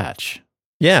Dispatch.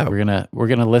 Yeah, We're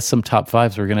gonna list some top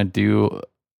 5s. We're gonna do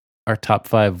our top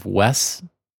 5 Wes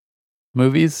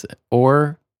movies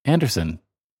or Anderson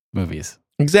movies.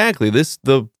 exactly.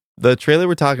 The trailer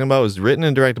we're talking about was written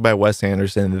and directed by Wes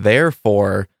Anderson.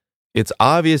 Therefore, it's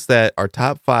obvious that our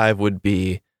top 5 would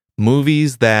be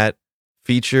movies that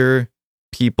feature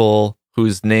people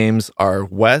whose names are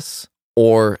Wes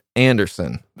or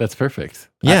Anderson. That's perfect.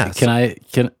 Yes. Can I?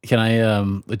 Do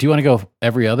you want to go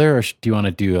every other, or do you want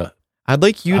to do a? I'd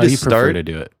like you How to do you prefer start to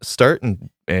do it? start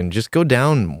and just go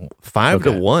down 5 to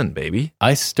Okay. 1, baby.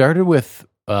 I started with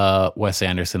Wes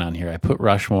Anderson on here. I put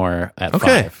Rushmore at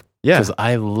Okay. 5 Yeah. because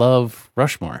I love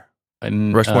Rushmore.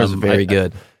 And Rushmore's very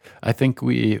good. I think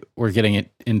we were getting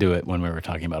into it when we were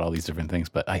talking about all these different things,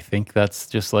 but I think that's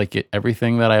just like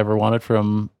everything that I ever wanted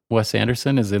from Wes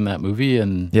Anderson is in that movie,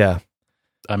 and Yeah.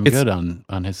 I'm It's- good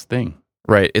on his thing.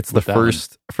 Right. It's the With that one.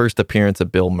 first appearance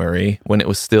of Bill Murray when it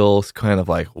was still kind of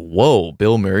like, whoa,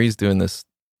 Bill Murray's doing this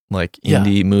like Yeah.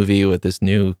 indie movie with this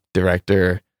new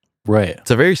director. Right. It's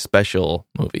a very special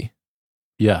movie.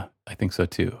 Yeah, I think so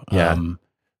too. Yeah.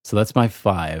 So that's my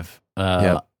 5.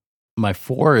 Yep. My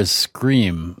 4 is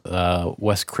Scream,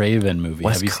 Wes Craven movie.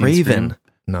 Wes Have you seen Craven. Scream?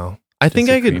 No. I think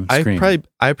It's a I could Scream.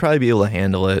 I'd probably be able to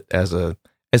handle it as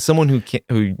someone who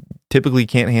typically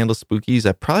can't handle spookies.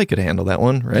 I probably could handle that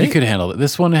one, right? You could handle it.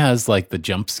 This one has like the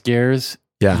jump scares.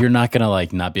 Yeah. You're not going to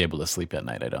like not be able to sleep at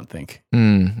night, I don't think.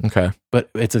 Okay. But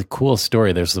it's a cool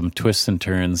story. There's some twists and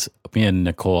turns. Me and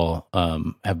Nicole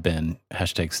have been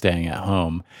 #staying at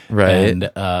home Right. and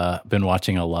been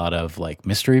watching a lot of like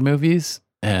mystery movies.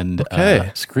 And Okay.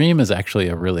 Scream is actually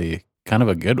a really kind of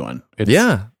a good one.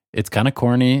 Yeah. It's kind of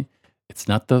corny. It's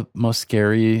not the most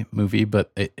scary movie,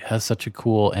 but it has such a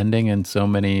cool ending and so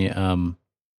many.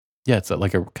 It's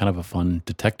like a kind of a fun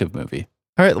detective movie.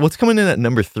 All right. What's coming in at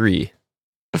number 3?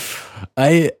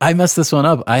 I messed this one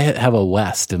up. I have a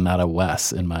West and not a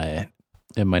Wes in my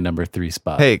number 3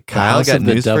 spot. Hey, The Kyle, House got of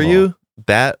the news for Devil. you.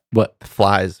 That What?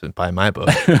 flies by my book.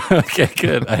 Okay,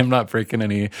 good. I'm not breaking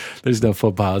any. There's no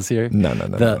faux pas here. No.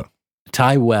 The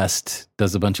Ty West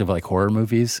does a bunch of like horror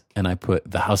movies, and I put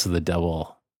The House of the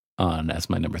Devil on as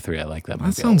my number 3. I like that That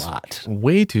movie sounds a lot.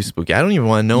 way too spooky. I don't even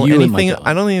want to know You would like anything. that one.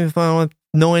 I don't even want to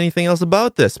know anything else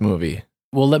about this movie.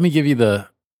 Well, let me give you The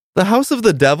House of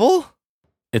the Devil?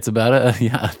 It's about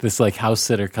this like house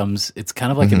sitter comes. It's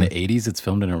kind of like in Mhm. the 80s. It's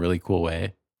filmed in a really cool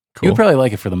way. Cool. You would probably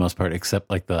like it for the most part, except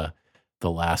like the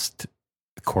last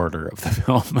quarter of the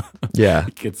film. Yeah.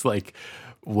 It's like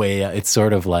way. It's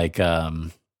sort of like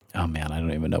oh man, I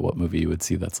don't even know what movie you would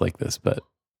see that's like this, but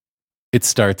it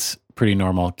starts pretty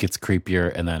normal, gets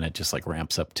creepier, and then it just like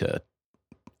ramps up to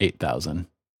 8,000. In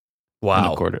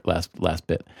the quarter last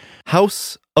bit.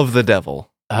 House of the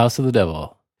Devil. House of the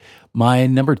Devil. My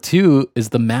number 2 is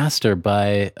The Master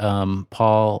by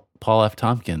Paul F.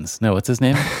 Tompkins. No, what's his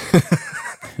name?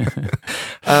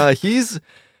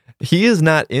 He is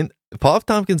not in. Paul F.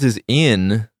 Tompkins is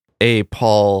in a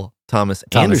Paul Thomas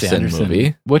Anderson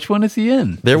movie. Which one is he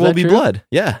in? There Is Will that Be true? Blood.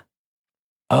 Yeah.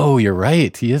 Oh, you're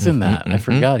right. He is in that. I mhm.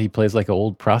 forgot. He plays like an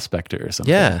old prospector or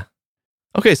something. Yeah.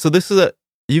 Okay, so this is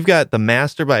you've got The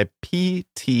Master by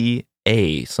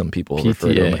PTA. Some people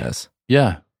refer to him PTA. as.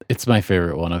 Yeah. It's my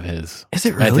favorite one of his. Is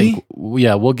it I really? think,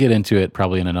 we'll get into it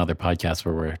probably in another podcast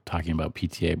where we're talking about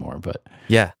PTA more. But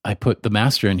Yeah. I put The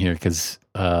Master in here because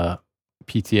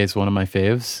PTA is one of my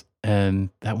faves. And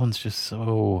that one's just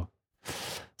so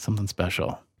something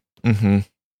special. Mm-hmm.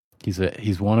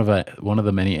 He's one of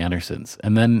the many Andersons.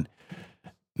 And then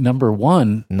number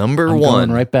 1, Number I'm 1.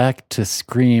 going right back to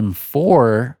Scream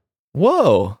 4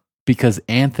 Whoa. because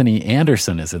Anthony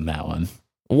Anderson is in that one.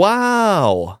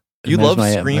 Wow. You And there's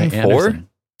love Scream 4? Anderson.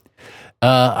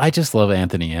 I just love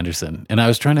Anthony Anderson. And I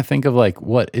was trying to think of like,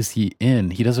 what is he in?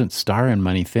 He doesn't star in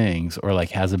many things or like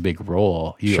has a big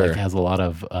role. He Sure. like has a lot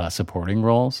of supporting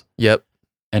roles. Yep.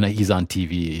 And he's on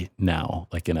TV now,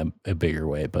 like in a bigger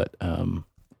way. But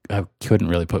I couldn't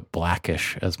really put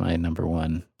Blackish as my number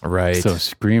 1. Right. So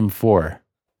Scream 4.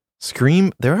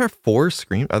 Scream. There are 4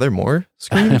 Scream. Are there more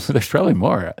Screams? There's probably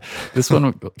more. This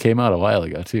one came out a while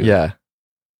ago too. Yeah.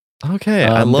 Okay.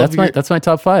 I love that's my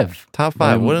top 5. top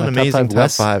 5. What an My amazing top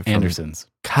Wes 5 from Andersons.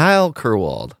 Kyle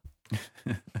Kerwald.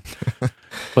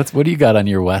 What do you got on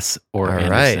your Wes or All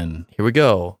right. Anderson? Here we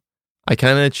go. I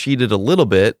kind of cheated a little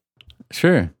bit.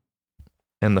 Sure.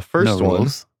 And the first No one,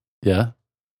 rules. Yeah.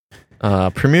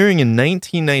 premiering in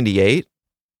 1998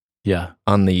 Yeah.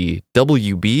 on the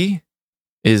WB,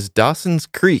 is Dawson's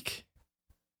Creek.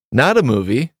 Not a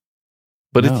movie,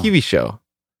 but No. a TV show.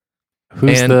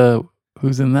 Who's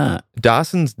in that?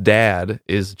 Dawson's dad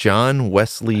is John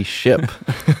Wesley Shipp.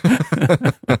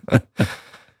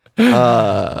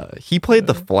 He played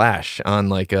the Flash on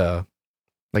like an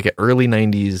early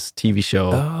 90s TV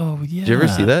show. Oh, yeah. Did you ever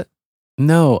see that?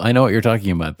 No, I know what you're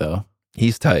talking about though.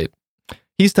 He's tight.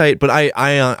 But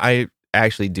I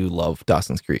actually do love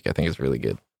Dawson's Creek. I think it's really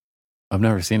good. I've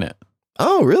never seen it.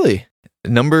 Oh, really?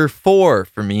 Number 4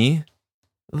 for me,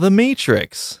 The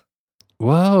Matrix.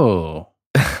 Whoa.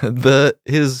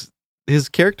 His his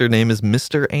character name is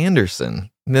Mr. Anderson.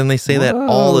 And then they say that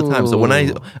all the time. So when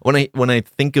I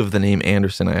think of the name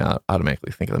Anderson, I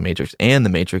automatically think of The Matrix. And The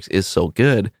Matrix is so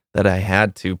good that I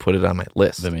had to put it on my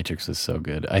list. The Matrix is so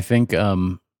good. I think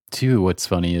too. What's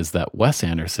funny is that Wes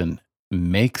Anderson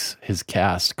makes his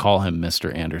cast call him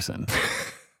Mr. Anderson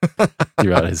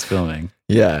throughout his filming.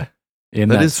 Yeah.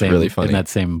 That is really funny. In that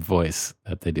same voice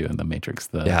that they do in The Matrix.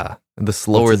 The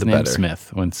slower the better. Smith,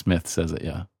 when Smith says it,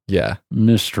 yeah. Yeah.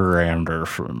 Mr.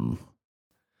 Anderson.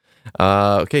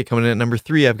 Okay, coming in at number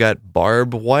 3, I've got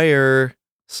Barb Wire,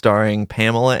 starring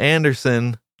Pamela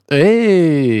Anderson.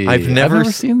 Hey! I've never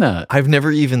seen that. I've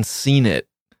never even seen it.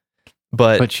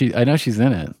 But I know she's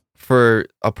in it. For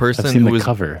a person I've seen who the was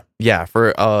cover. Yeah,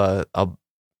 for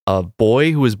a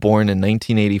boy who was born in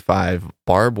 1985,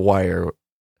 Barb Wire,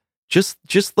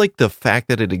 just like the fact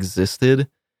that it existed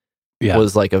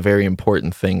was like a very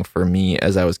important thing for me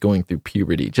as I was going through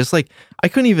puberty. Just like I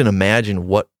couldn't even imagine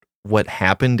what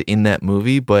happened in that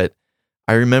movie, but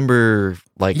I remember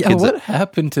like kids what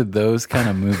happened to those kind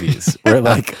of movies where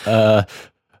like a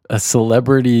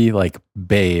celebrity like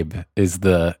babe is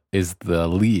the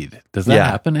lead? Does that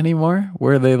happen anymore?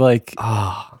 Where they like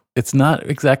it's not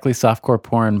exactly softcore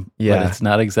porn, but it's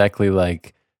not exactly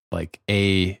like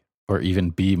A or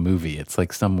even B movie. It's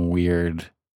like some weird.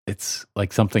 It's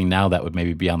like something now that would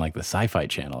maybe be on like the Sci-Fi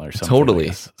Channel or something. Totally.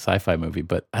 Like a sci-fi movie,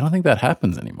 but I don't think that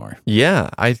happens anymore. Yeah,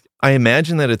 I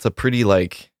imagine that it's a pretty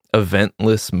like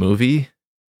eventless movie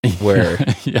where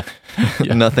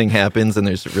nothing happens and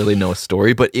there's really no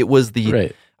story. But it was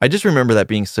I just remember that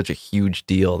being such a huge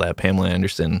deal that Pamela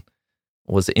Anderson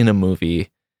was in a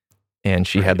movie and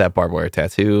she had that barbed wire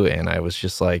tattoo, and I was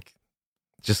just like,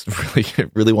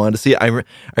 really wanted to see it. I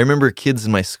remember kids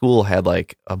in my school had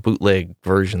like a bootleg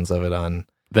versions of it on.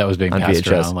 That was being passed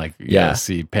VHS. Around, like,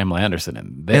 see Pamela Anderson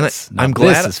in this. And I'm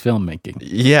glad this is filmmaking.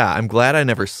 Yeah, I'm glad I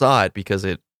never saw it because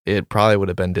it probably would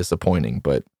have been disappointing.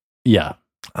 But you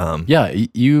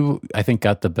I think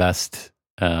got the best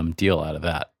deal out of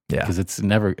that. Yeah, because it's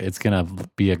gonna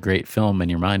be a great film in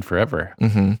your mind forever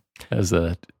as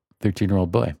a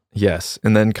 13-year-old boy. Yes,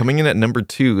 and then coming in at number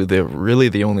 2,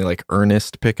 the only like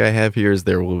earnest pick I have here is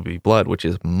There Will Be Blood, which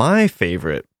is my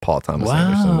favorite Paul Thomas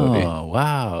Anderson movie.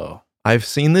 Wow. I've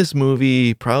seen this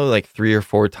movie probably like 3 or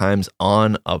 4 times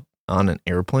on an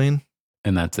airplane,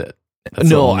 and that's it.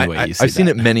 That's I've seen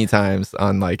it many times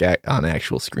on like on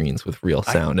actual screens with real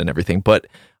sound and everything. But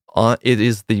it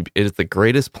is the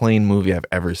greatest plane movie I've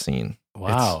ever seen.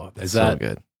 Wow, it's so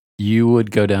good. You would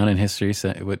go down in history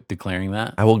with declaring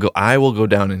that? I will go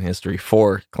down in history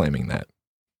for claiming that.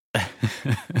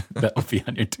 That will be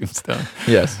on your tombstone.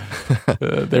 Yes.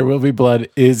 There Will Be Blood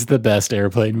is the best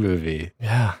airplane movie.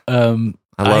 Yeah. I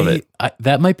love it.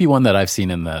 That might be one that I've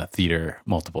seen in the theater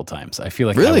multiple times. I feel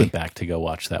like I went back to go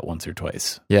watch that once or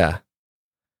twice. Yeah.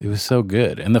 It was so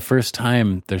good. And the first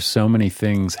time, there's so many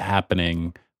things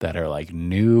happening that are like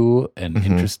new and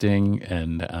interesting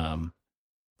and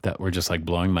that were just like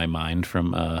blowing my mind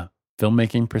from a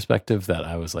filmmaking perspective that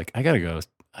I was like, I gotta go.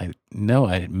 I know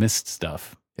I missed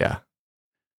stuff. Yeah.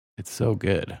 It's so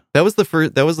good. That was the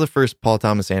first Paul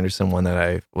Thomas Anderson one that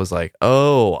I was like,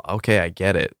 oh, okay, I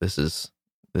get it. This is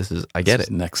I get it.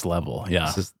 Next level.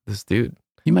 Yeah. This dude.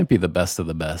 He might be the best of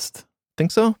the best. Think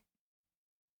so?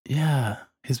 Yeah.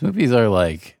 His movies are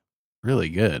like really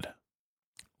good.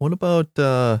 What about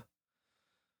a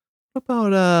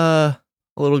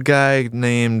little guy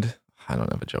named, I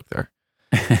don't have a joke there.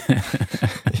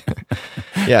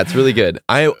 Yeah, it's really good.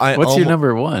 What's your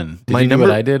number 1? Did my you do number,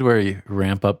 what I did where you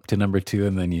ramp up to number 2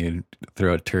 and then you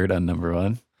throw a turd on number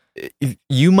 1?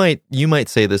 You might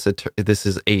say this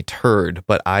is a turd,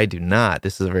 but I do not.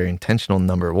 This is a very intentional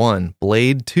number 1.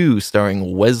 Blade 2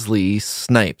 starring Wesley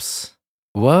Snipes.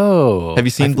 Whoa. Have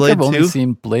you seen Blade 2? I've only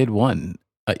seen Blade 1.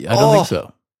 I don't think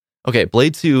so. Okay,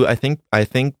 Blade 2, I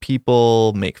think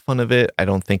people make fun of it. I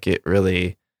don't think it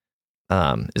really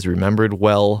is remembered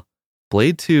well.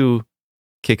 Blade 2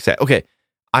 kicks ass. Okay,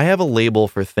 I have a label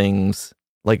for things.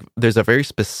 Like, there's a very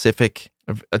specific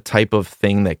a type of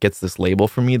thing that gets this label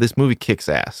for me. This movie kicks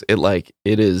ass. It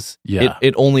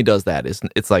only does that.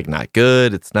 It's like not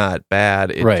good. It's not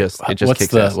bad. It just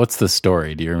kicks ass. What's the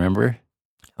story? Do you remember?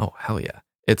 Oh, hell yeah.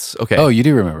 It's okay. Oh, you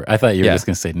do remember. I thought you were just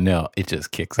going to say, no, it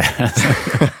just kicks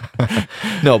ass.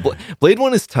 No, Blade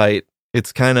 1 is tight.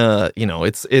 It's kind of,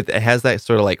 it has that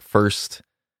sort of like first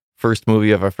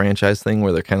movie of a franchise thing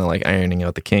where they're kind of like ironing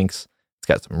out the kinks. It's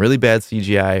got some really bad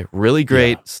CGI, really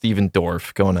great Steven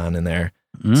Dorff going on in there.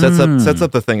 Sets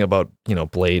up the thing about,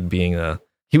 Blade being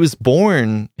he was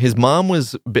born, his mom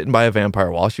was bitten by a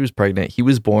vampire while she was pregnant. He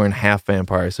was born half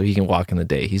vampire so he can walk in the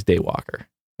day. He's Daywalker.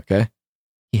 Okay?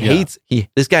 Yeah.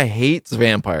 This guy hates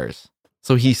vampires.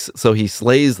 So he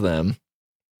slays them,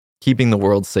 keeping the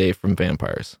world safe from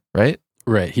vampires, right?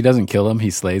 Right. He doesn't kill them. He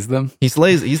slays them. He's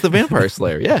the vampire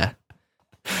slayer, yeah.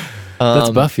 That's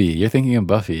Buffy. You're thinking of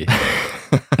Buffy.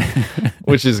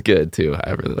 Which is good too.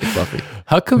 I really like Buffy.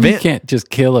 How come you can't just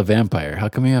kill a vampire? How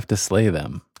come you have to slay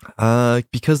them?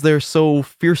 Because they're so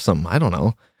fearsome. I don't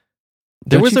know.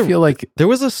 Don't you feel like there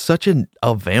was such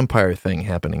a vampire thing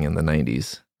happening in the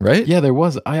 90s, right? Yeah, there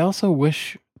was. I also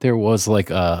wish there was like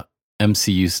a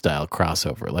MCU style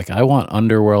crossover. Like I want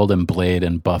Underworld and Blade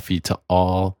and Buffy to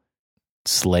all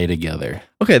slay together.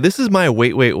 Okay, this is my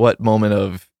wait, what moment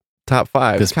of top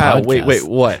 5. This Kyle, podcast. wait,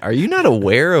 what? Are you not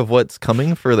aware of what's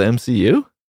coming for the MCU?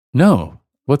 No.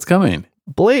 What's coming?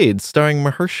 Blade, starring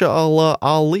Mahershala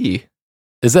Ali.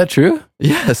 Is that true?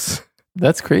 Yes.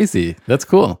 That's crazy. That's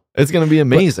cool. It's going to be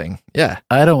amazing. Yeah.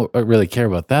 I don't really care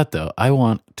about that though. I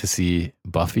want to see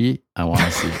Buffy. I want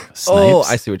to see Snipes. Oh,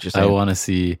 I see what you're saying. I want to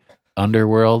see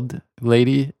Underworld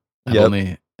lady.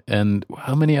 Yep. And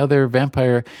how many other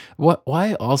vampire?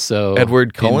 Why also Edward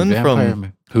in Cullen vampire-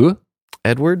 from who?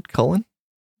 Edward Cullen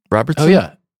Robertson. Oh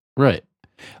yeah, right.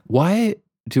 Why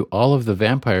do all of the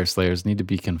vampire slayers need to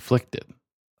be conflicted?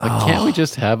 Like, can't we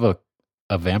just have a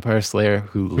vampire slayer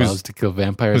who loves to kill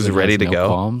vampires? who's and ready has to no go?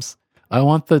 qualms? I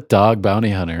want the dog bounty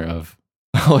hunter of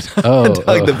Doug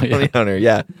the bounty hunter.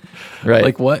 Yeah, right.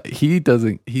 like what he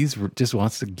doesn't. He's just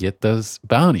wants to get those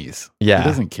bounties. Yeah. he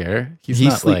doesn't care. He's He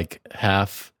not sleep- like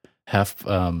half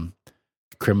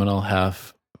criminal,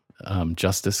 half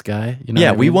justice guy. You know?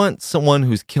 yeah, what I we mean? want someone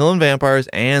who's killing vampires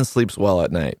and sleeps well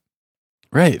at night.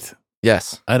 right.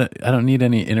 Yes. I don't need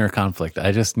any inner conflict.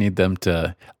 I just need them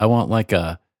to. I want like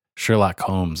a Sherlock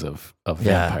Holmes of Yeah,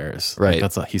 vampires. right. Like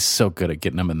that's all, he's so good at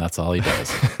getting them, and that's all he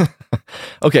does.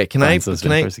 Okay, can I Finds those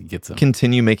vampires and gets them.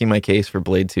 continue making my case for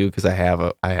Blade 2 because I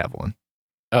have one.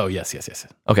 Oh yes.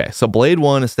 Okay, so Blade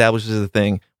 1 establishes the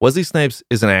thing. Wesley Snipes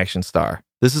is an action star.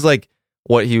 This is like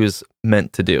what he was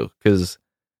meant to do because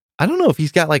I don't know if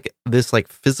he's got like this like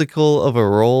physical of a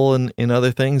role in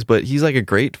other things, but he's like a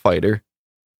great fighter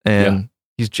and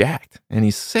he's jacked and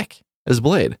he's sick as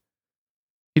Blade.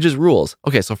 He just rules.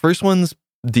 Okay, so first one's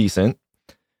decent.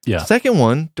 Yeah. Second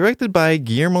one, directed by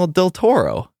Guillermo del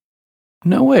Toro.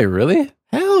 No way, really?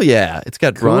 Hell yeah. It's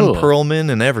got Cool. Ron Perlman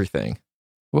and everything.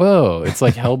 Whoa! It's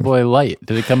like Hellboy Light.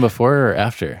 Did it come before or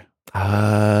after?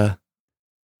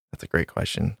 That's a great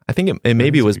question. I think it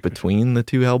maybe is a was good question. between the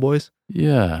two Hellboys.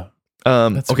 Yeah,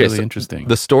 that's okay, really so interesting.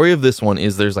 the story of this one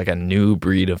is there's like a new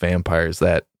breed of vampires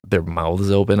that their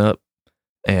mouths open up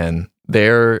and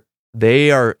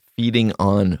they are feeding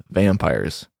on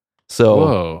vampires. So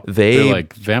Whoa! they're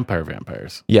like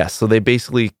vampires. yes, so they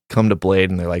basically come to Blade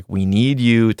and they're like, we need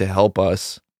you to help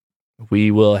us. We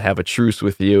will have a truce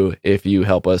with you if you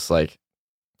help us like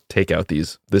take out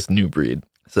this new breed.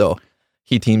 So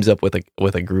he teams up with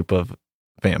a group of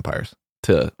vampires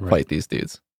to Right. fight these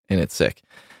dudes, and it's sick.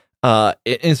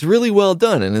 It's really well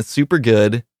done and it's super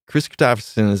good. Chris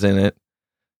Christopherson is in it,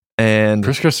 and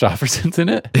Chris Christopherson's in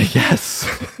it. yes,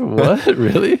 What?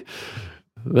 Really?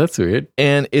 That's weird.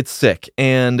 and it's sick.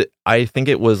 And I think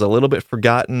it was a little bit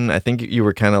forgotten. I think you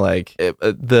were kind of like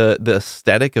the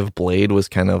aesthetic of Blade was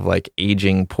kind of like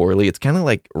aging poorly. It's kind of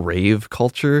like rave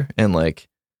culture and like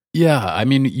Yeah, I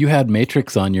mean, you had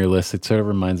Matrix on your list. It sort of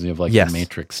reminds me of like Yes. the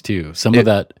Matrix too. Some of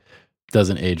that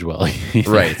doesn't age well, either.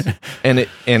 Right. and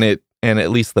at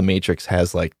least the Matrix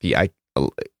has like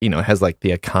has like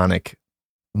the iconic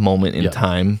moment in Yeah.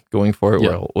 time going for it,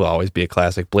 where Yeah. it will always be a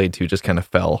classic. Blade 2 just kind of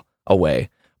fell away.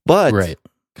 But Right.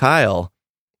 Kyle,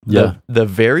 Yeah. the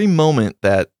very moment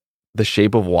that The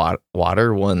Shape of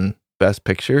Water won Best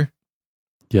Picture,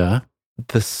 Yeah.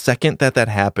 the second that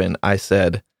happened, I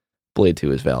said Blade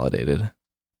 2 is validated.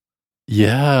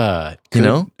 Yeah. You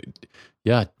know?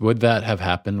 Yeah. Would that have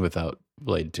happened without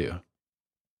Blade 2?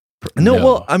 No,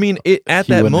 well, I mean, at He that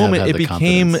wouldn't have moment, had it the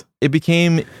became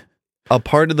confidence. a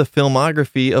part of the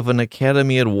filmography of an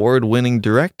Academy Award-winning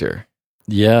director.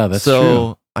 Yeah, that's so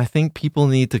true. I think people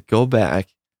need to go back,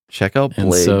 check out And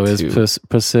Blade so 2. is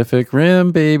Pacific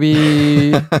Rim,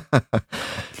 baby.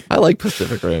 I like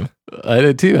Pacific Rim. I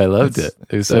did too. I loved It's it.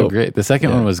 It was so dope. great. The second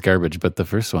Yeah. one was garbage, but the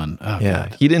first one, oh Yeah,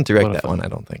 God. he didn't direct What a that film. one. I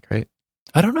don't think. Right?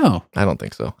 I don't know. I don't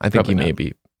think so. I think Probably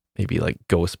he maybe like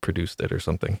ghost produced it or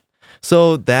something.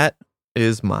 So that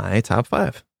is my top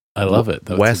 5. I love it.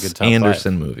 That was a Wes good top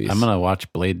Anderson 5. movies. I'm gonna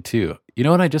watch Blade 2. You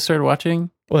know what I just started watching?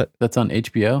 What? That's on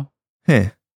HBO? Heh.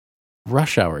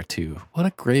 Rush Hour 2. What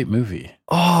a great movie.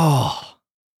 Oh,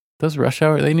 Those Rush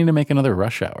Hour, they need to make another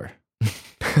Rush Hour.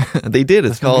 they did.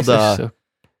 It's Those movies called are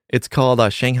so-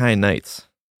 Shanghai Nights.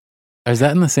 Is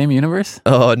that in the same universe?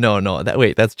 Oh no!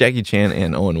 That's Jackie Chan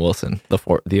and Owen Wilson, the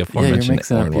You're aforementioned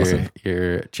mixing Owen up Wilson.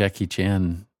 your Jackie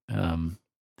Chan.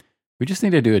 We just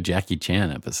need to do a Jackie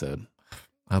Chan episode.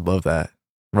 I love that.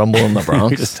 Rumble in the We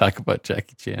Bronx. just talk about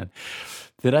Jackie Chan.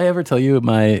 Did I ever tell you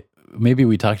maybe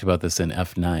we talked about this in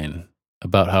F9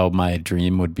 about how my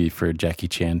dream would be for Jackie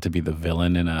Chan to be the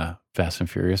villain in a Fast and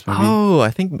Furious movie? Oh, I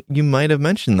think you might have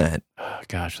mentioned that. Oh,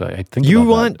 gosh, I think You about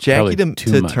want that Jackie probably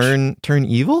to too much. turn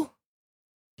evil?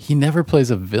 He never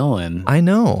plays a villain, I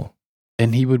know.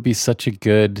 and he would be such a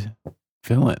good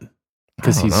villain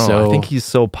because I don't he's know. so. I think he's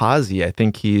so posy. I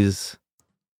think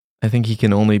he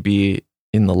can only be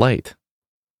in the light.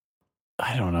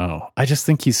 I don't know. I just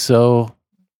think he's so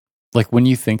like when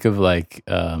you think of like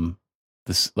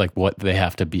this like what they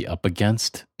have to be up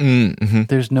against. Mm-hmm.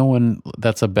 There's no one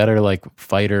that's a better like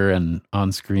fighter and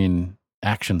on-screen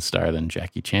action star than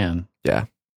Jackie Chan.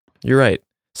 You're right.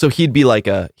 So he'd be like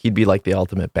the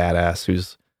ultimate badass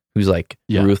who's like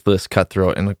Yeah. ruthless,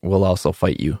 cutthroat, and will also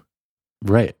fight you.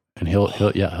 Right. And he'll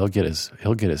get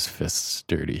his fists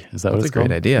dirty. Is that what That's it's a great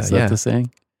called? idea, Is that yeah. the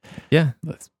saying? Yeah.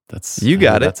 That's You I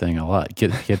got heard it. that saying a lot.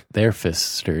 Get their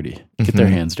fists dirty. Get their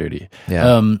Mhm. hands dirty.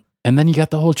 Yeah. And then you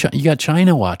got you got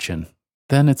China watching.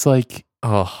 Then it's like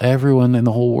Oh, everyone in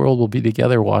the whole world will be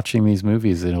together watching these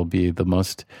movies. It'll be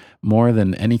more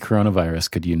than any coronavirus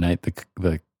could unite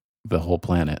the whole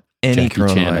planet. any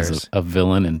Jackie Chan is coronavirus. a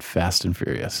villain in Fast and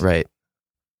Furious. Right.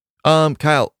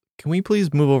 Kyle, can we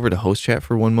please move over to host chat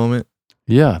for one moment?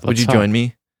 Yeah. Would you join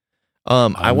me?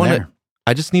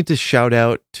 I just need to shout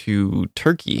out to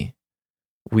Turkey.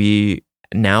 We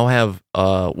now have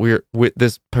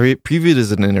this Preview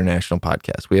is an international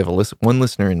podcast. We have one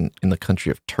listener in the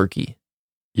country of Turkey.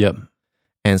 Yep.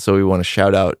 And so we want to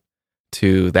shout out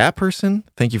to that person.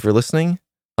 Thank you for listening.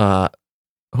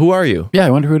 Who are you? Yeah, I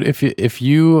wonder if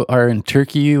you are in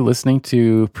Turkey listening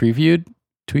to Previewed,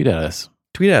 tweet at us.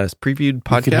 Tweet at us, Previewed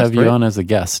podcast. We could have you right? on as a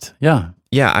guest. Yeah.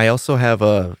 Yeah, I also have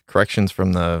a correction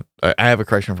from the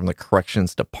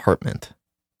corrections department.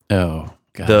 Oh,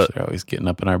 gosh, The- they're always getting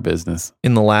up in our business.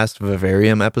 In the last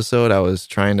Vivarium episode, I was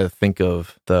trying to think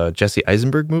of the Jesse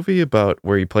Eisenberg movie about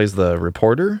where he plays the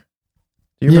reporter.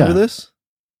 Do you remember Yeah. this?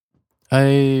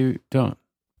 I don't.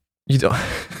 You don't.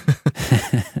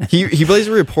 He plays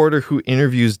a reporter who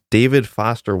interviews David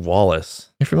Foster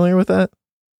Wallace. You familiar with that?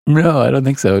 No, I don't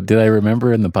think so. Did I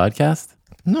remember in the podcast?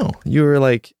 No, you were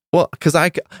like, well, because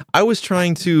I was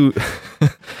trying to,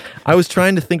 I was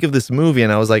trying to think of this movie,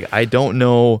 and I was like, I don't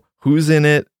know who's in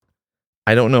it,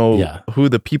 I don't know Yeah. who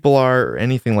the people are or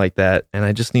anything like that, and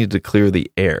I just needed to clear the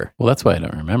air. Well, that's why I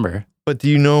don't remember. But do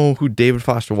you know who David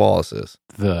Foster Wallace is?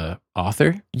 The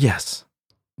author? Yes.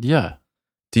 Yeah.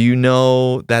 Do you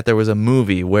know that there was a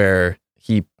movie where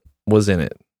he was in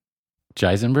it?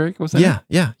 Jeisenberg was in Yeah.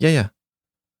 it?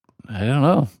 I don't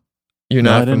know. You're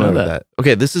No, I not didn't know familiar with that.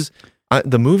 Okay, this is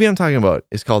the movie I'm talking about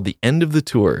is called The End of the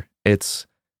Tour. It's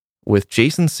with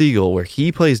Jason Segel, where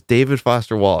he plays David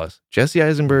Foster Wallace. Jesse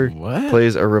Eisenberg What?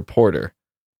 plays a reporter.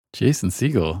 Jason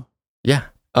Segel. Yeah.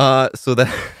 So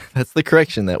that's the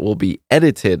correction that will be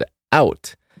edited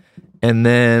out. And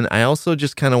then I also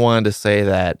just kind of wanted to say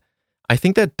that I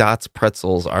think that Dots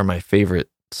pretzels are my favorite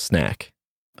snack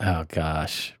Oh,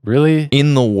 gosh. Really?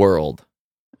 in the world.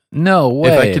 No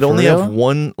way. If I could For only real? have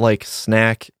one like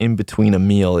snack in between a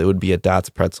meal, it would be a Dots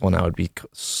pretzel, and I would be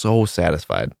so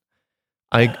satisfied.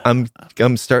 I'm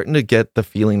starting to get the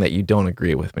feeling that you don't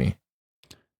agree with me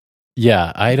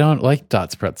Yeah, I don't like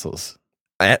Dots pretzels.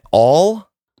 at all.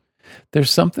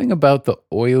 There's something about the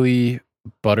oily,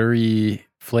 buttery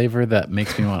flavor that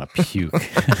makes me want to puke.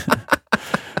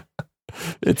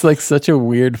 It's like such a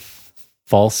weird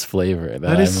false flavor that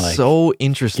That is I'm like, so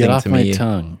interesting get off to my me.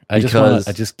 tongue. I because-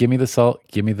 just give me the salt,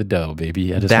 give me the dough,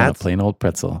 baby. I just want That's- a plain old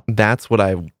pretzel. That's what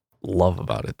I love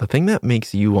about it. The thing that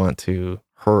makes you want to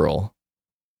hurl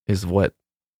is what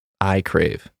I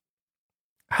crave.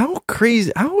 How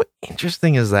crazy, how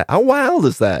interesting is that? How wild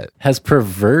is that? Has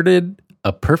perverted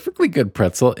a perfectly good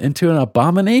pretzel into an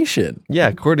abomination. Yeah,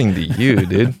 according to you,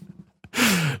 dude.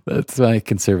 That's my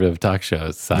conservative talk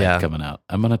show side Yeah. coming out.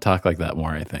 I'm going to talk like that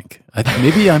more, I think.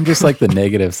 Maybe I'm just like the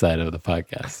negative side of the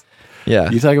podcast. Yeah.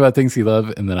 You talk about things you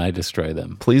love, and then I destroy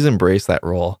them. Please embrace that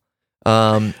role.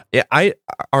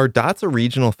 Are Dots a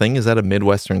regional thing? Is that a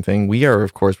Midwestern thing? We are,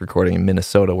 of course, recording in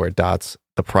Minnesota, where Dots,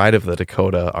 the pride of the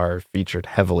Dakota, are featured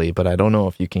heavily, but I don't know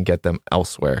if you can get them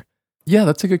elsewhere. Yeah,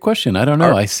 that's a good question. I don't know.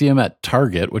 Are- I see them at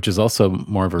Target, which is also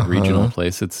more of a regional Uh-huh.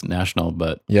 place. It's national,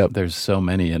 but Yep. there's so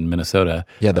many in Minnesota.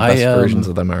 Yeah, the I, best versions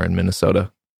of them are in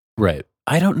Minnesota. Right.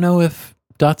 I don't know if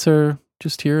Dots are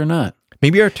just here or not.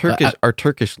 Maybe our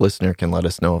Turkish listener can let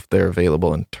us know if they're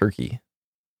available in Turkey.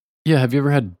 Yeah, have you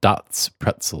ever had Dots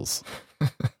pretzels?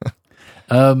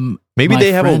 Maybe My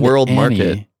they have a friend world Annie-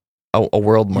 market. A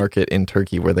world market in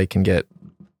Turkey where they can get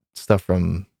stuff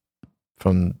from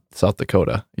South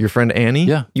Dakota. Your friend Annie?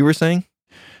 Yeah. You were saying?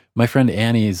 My friend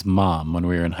Annie's mom, when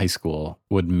we were in high school,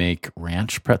 would make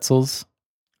ranch pretzels.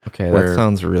 Okay, that Where-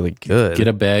 sounds really good. Get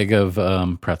a bag of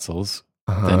pretzels,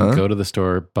 Uh-huh. then go to the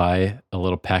store, buy a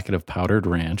little packet of powdered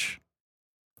ranch.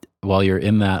 While you're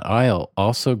in that aisle,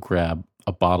 also grab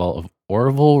a bottle of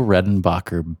Orville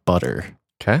Redenbacher butter.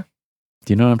 Okay.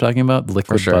 Do you know what I'm talking about? For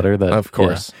Liquid sure. butter. That, Of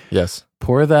course. Yes. yeah.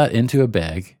 Pour that into a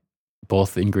bag,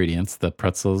 both ingredients, the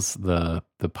pretzels, the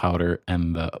powder,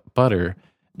 and the butter,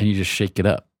 and you just shake it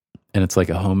up. And it's like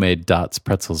a homemade Dots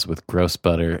pretzels with gross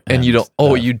butter. And you don't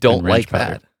you don't and ranch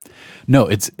like that. No,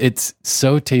 it's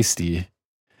so tasty,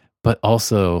 but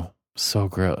also so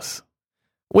gross.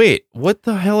 Wait, what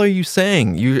the hell are you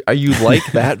saying? You like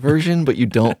that version, but you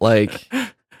don't like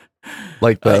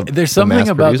the There's the something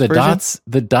about mass-produced version?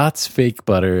 the Dots fake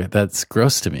butter that's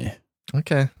gross to me.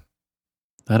 Okay,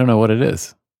 I don't know what it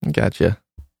is. gotcha.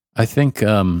 I think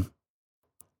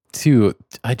too,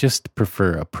 I just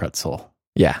prefer a pretzel.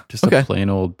 Yeah, Just a plain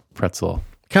old pretzel.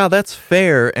 Kyle, that's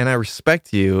fair, and I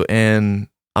respect you, and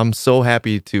I'm so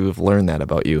happy to have learned that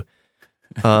about you.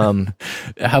 How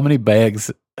many bags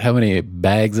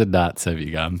of Dots have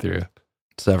you gone through?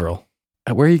 Several.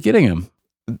 Where are you getting them?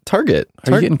 Target.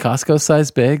 Are you getting Costco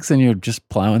sized bags and you're just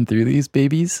plowing through these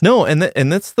babies? No, and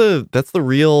that's the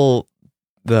real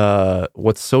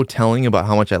what's so telling about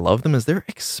how much I love them is they're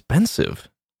expensive.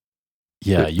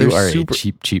 Yeah, They're you are super-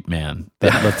 a cheap man.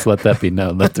 Let's let that be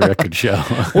known. Let the record show.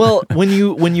 Well, when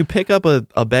you pick up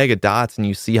a bag of Dots and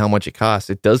you see how much it costs,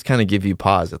 it does kind of give you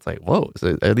pause. It's like, whoa,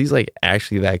 are these like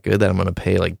actually that good that I'm going to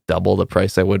pay like double the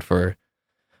price I would for,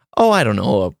 I don't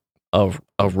know,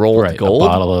 a rolled Right, gold?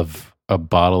 a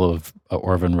bottle of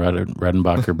Orville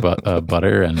Redenbacher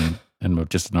butter and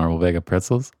just a normal bag of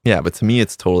pretzels. Yeah, but to me,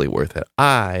 it's totally worth it.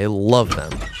 I love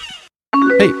them.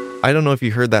 Hey, I don't know if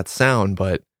you heard that sound,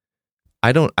 but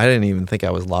I didn't even think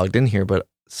I was logged in here, but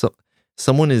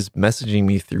someone is messaging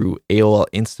me through AOL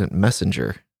Instant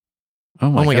Messenger.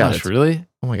 Oh my God, gosh, really?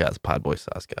 Oh my God, it's Podboy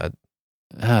Sauce God.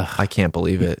 Ugh, I can't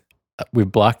believe it. we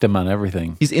blocked him on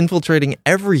everything. He's infiltrating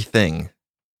everything.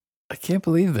 I can't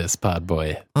believe this, pod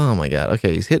boy. Oh my God.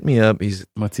 Okay, he's hit me up.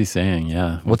 What's he saying?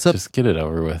 Yeah. What's let's up? Just get it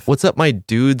over with. What's up, my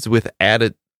dudes with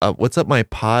added? What's up, my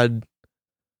pod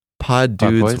Pod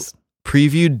dudes? boys?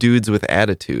 Preview dudes with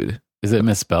attitude. Is it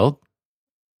misspelled?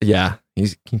 Yeah, he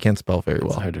can't spell very It's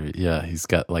well. hard to, yeah, he's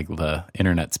got like the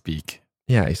internet speak.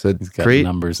 Yeah, he said He's got great,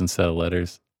 numbers instead of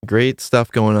letters. great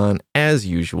stuff going on as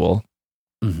usual.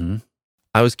 Mm-hmm.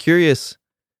 I was curious.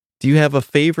 Do you have a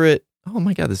favorite? Oh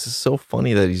my God, this is so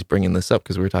funny that he's bringing this up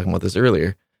because we were talking about this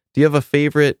earlier. Do you have a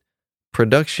favorite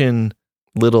production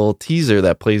little teaser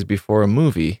that plays before a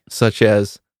movie, such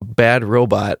as Bad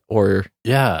Robot or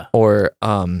Yeah.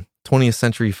 20th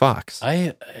Century Fox?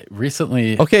 I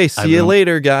recently. Okay, see I've you been-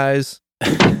 later, guys.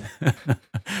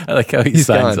 I like how he He's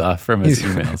signs gone. off from his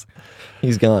He's- emails.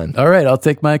 He's gone. All right, I'll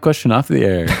take my question off the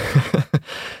air.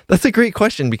 That's a great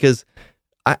question because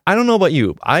I don't know about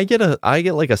you. I get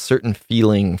like a certain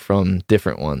feeling from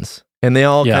different ones, and they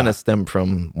all Yeah. kind of stem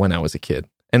from when I was a kid,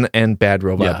 and Bad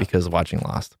Robot Yeah. because of watching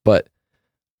Lost. But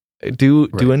do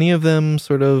Right. any of them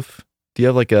sort of? Do you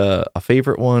have like a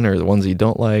favorite one, or the ones that you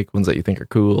don't like, ones that you think are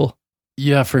cool?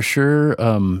 Yeah, for sure.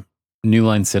 New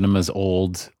Line Cinema's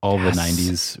old, all Yes. the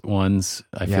 90s ones.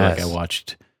 I feel like I Yes.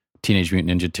 watched Teenage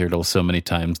Mutant Ninja Turtles so many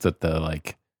times that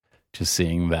just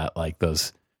seeing that, like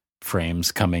those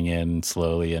frames coming in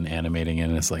slowly and animating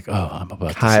in, it's like, oh, I'm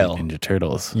about Kyle. to see Ninja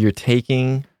Turtles. You're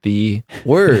taking the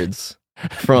words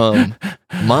from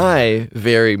my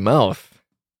very mouth.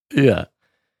 Yeah.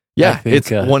 Yeah, think, it's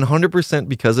 100%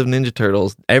 because of Ninja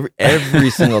Turtles. Every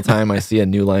single time I see a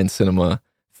New Line Cinema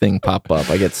thing pop up,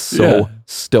 I get so Yeah.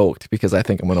 stoked because I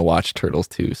think I'm going to watch Turtles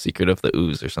 2, Secret of the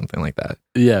Ooze or something like that.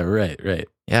 Yeah, right.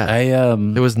 Yeah, There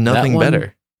there was nothing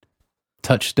better.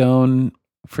 Touchstone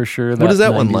for sure. What is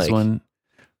that one 90s like?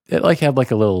 It like had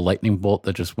like a little lightning bolt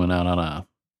that just went out on a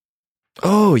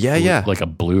Oh, yeah. like a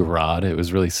blue rod. It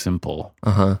was really simple.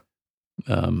 Uh-huh.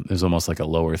 It was almost like a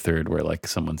lower third where like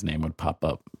someone's name would pop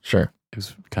up. Sure. It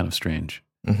was kind of strange.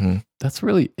 Mm-hmm. That's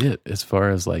really it as far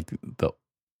as like the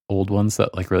old ones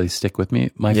that like really stick with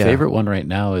me. My Yeah. favorite one right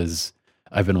now is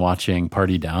I've been watching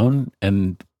Party Down,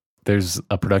 and there's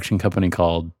a production company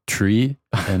called Tree,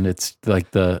 and it's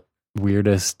like the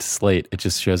weirdest slate. It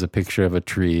just shows a picture of a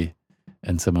tree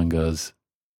and someone goes,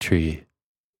 tree.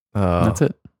 And that's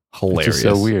it. Hilarious. It's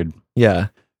just so weird. Yeah.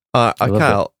 love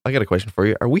Kyle, I got a question for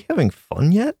you. Are we having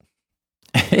fun yet?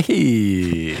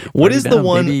 Hey, What is the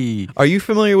one? Baby. Are you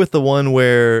familiar with the one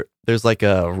where there's like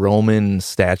a Roman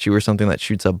statue or something that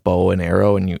shoots a bow and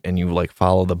arrow, and you like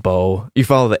follow the bow, you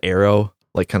follow the arrow,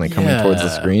 like kind of coming towards the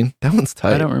Yeah. screen? That one's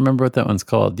tight. I don't remember what that one's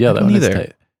called. Yeah, I that don't one is either.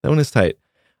 tight. That one is tight.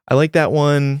 I like that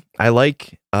one. I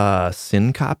like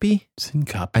Syncopy.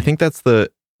 Syncopy. I think that's the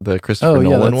Christopher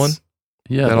Nolan one.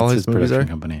 Yeah, that all that's his movies production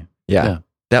are? company. Yeah. Yeah.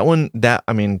 That one,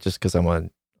 I mean, just because I'm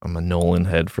a Nolan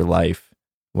head for life,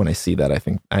 when I see that, I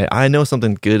think I know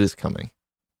something good is coming.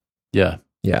 Yeah.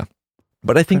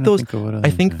 But I think Trying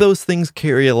to those things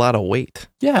carry a lot of weight.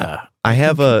 Yeah. I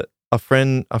have a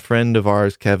friend of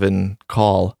ours, Kevin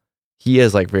Call. He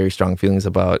has like very strong feelings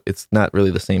about, it's not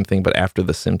really the same thing, but after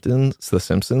the Simpsons,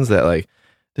 that like,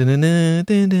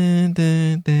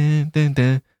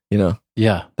 you know,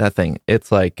 Yeah. that thing.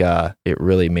 It's like it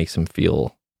really makes him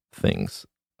feel things,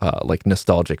 like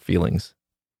nostalgic feelings.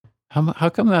 How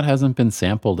come that hasn't been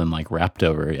sampled and like rapped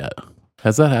over yet?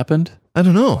 Has that happened? I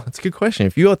don't know. That's a good question.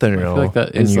 If you out there I know, feel like that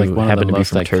and is you like one of happen the to be most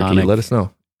from Turkey, iconic- let us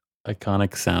know.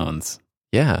 Iconic sounds.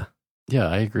 Yeah. Yeah,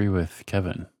 I agree with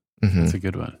Kevin. Mhm. That's a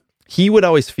good one. He would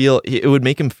always it would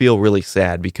make him feel really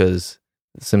sad because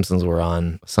The Simpsons were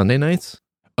on Sunday nights,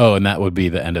 Oh, and that would be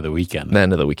the end of the weekend. the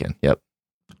end of the weekend. Yep.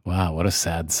 Wow, what a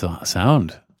sad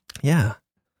sound. Yeah.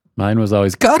 Mine was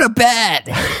always, go to bed.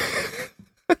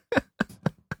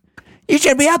 You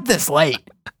should be up this late.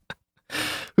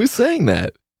 Who's saying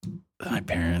that? My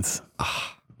parents.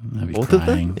 I'd be Both crying. of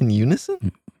them in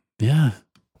unison? Yeah.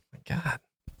 My God.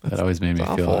 That always made me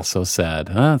that's feel awful. so sad.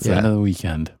 Huh? It's the Yeah. end of the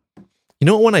weekend. You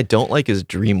know what one I don't like is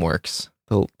DreamWorks.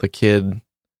 The kid,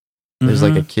 there's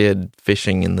like a kid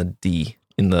fishing in the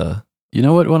You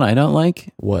know what one I don't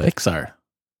like? what? Pixar.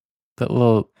 That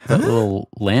little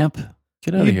lamp.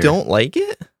 Get out of You here. don't like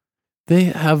it? They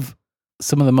have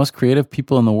some of the most creative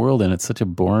people in the world, and it's such a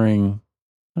boring.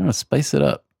 I don't know. Spice it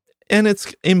up. And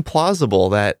it's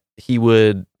implausible that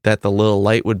that the little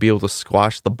light would be able to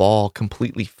squash the ball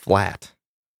completely flat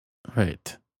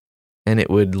Right. and it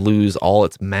would lose all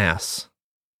its mass.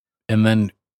 And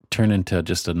then turn into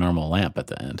just a normal lamp at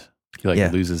the end. He Yeah.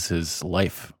 loses his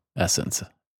life essence.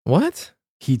 What?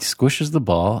 He squishes the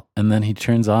ball and then he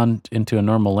turns on into a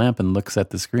normal lamp and looks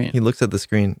at the screen. He looks at the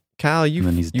screen. Kyle, and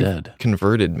then he's you've dead.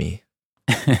 converted me.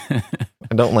 I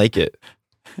don't like it.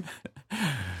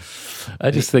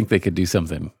 I just think they could do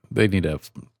something. They need to,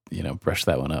 brush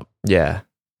that one up. Yeah.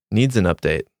 Needs an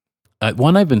update.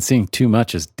 One I've been seeing too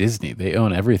much is Disney. They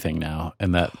own everything now,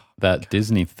 and that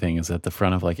Disney thing is at the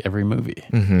front of like every movie.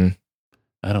 Mm-hmm.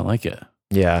 I don't like it.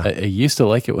 Yeah. I used to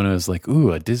like it when it was like,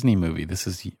 ooh, a Disney movie. This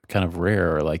is kind of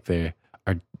rare, or like they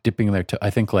are dipping their toe. I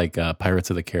think like Pirates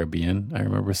of the Caribbean. I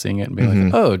remember seeing it and being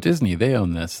like, oh, Disney, they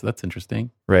own this. That's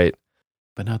interesting. Right.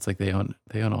 But now it's like they own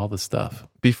all the stuff.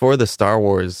 Before the Star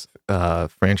Wars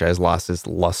franchise lost its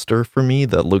luster for me,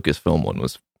 the Lucasfilm one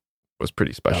was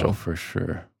pretty special. Oh, for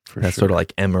sure. That sort of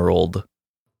like emerald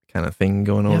kind of thing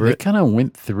going over They it. kind of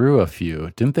went through a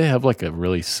few. Didn't they have like a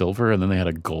really silver and then they had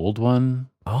a gold one?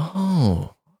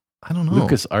 Oh, I don't know.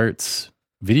 LucasArts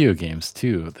video games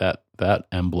too. That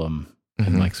emblem Mhm.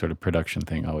 and like sort of production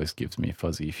thing always gives me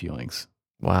fuzzy feelings.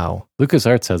 Wow.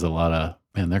 LucasArts has a lot of,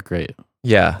 man, they're great.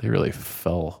 Yeah. They really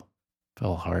fell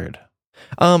hard.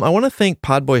 I want to thank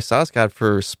Podboy Sauce God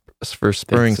for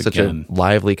spurring Thanks such again. a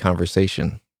lively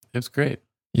conversation. It was great.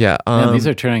 Yeah. Man, these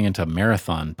are turning into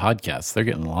marathon podcasts. They're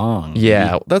getting long.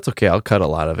 Yeah, that's okay. I'll cut a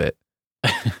lot of it.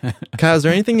 Kyle, is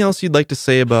there anything else you'd like to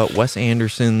say about Wes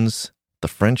Anderson's The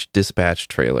French Dispatch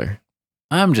trailer?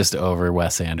 I'm just over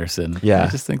Wes Anderson. Yeah. I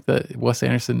just think that Wes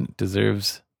Anderson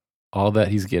deserves all that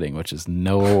he's getting, which is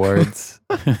no awards.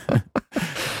 And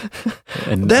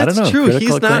I That's don't know, true. critical He's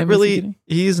not acclaim, is he really. getting?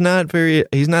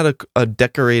 He's not a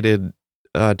decorated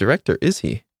director, is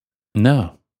he?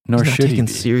 No, nor He's not should he taken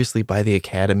be. seriously by the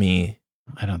Academy.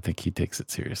 I don't think he takes it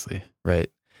seriously. Right.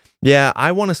 Yeah,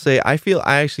 I want to say I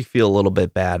actually feel a little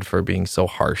bit bad for being so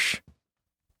harsh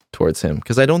towards him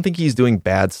because I don't think he's doing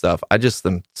bad stuff. I just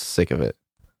am sick of it.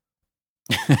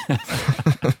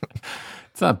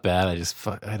 It's not bad.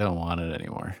 I don't want it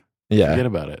anymore. Yeah. Forget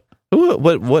about it.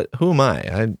 Who am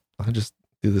I? I just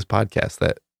do this podcast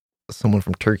that someone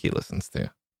from Turkey listens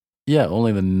to. Yeah,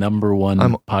 only the number one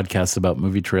I'm- podcast about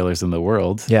movie trailers in the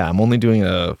world. Yeah, I'm only doing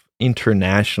a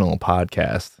international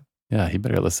podcast. Yeah, he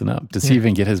better listen up. Does he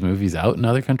even get his movies out in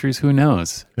other countries? Who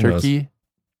knows? Who knows? Turkey,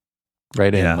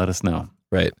 write in. Yeah. Let us know.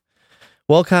 Right.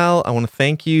 Well, Kyle, I want to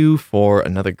thank you for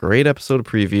another great episode of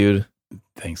Previewed.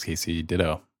 Thanks, Casey.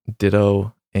 Ditto.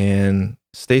 Ditto. And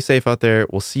stay safe out there.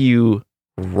 We'll see you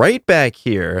right back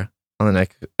here on the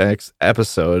next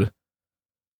episode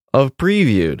of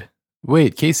Previewed.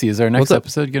 Wait, Casey, is our next What's up?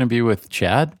 episode going to be with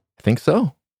Chad? I think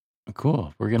so.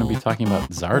 Cool. We're going to be talking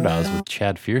about Zardoz with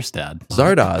Chad Fierstad.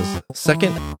 Zardoz,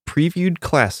 second Previewed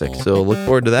classic. So look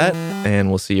forward to that, and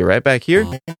we'll see you right back here.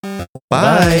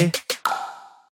 Bye.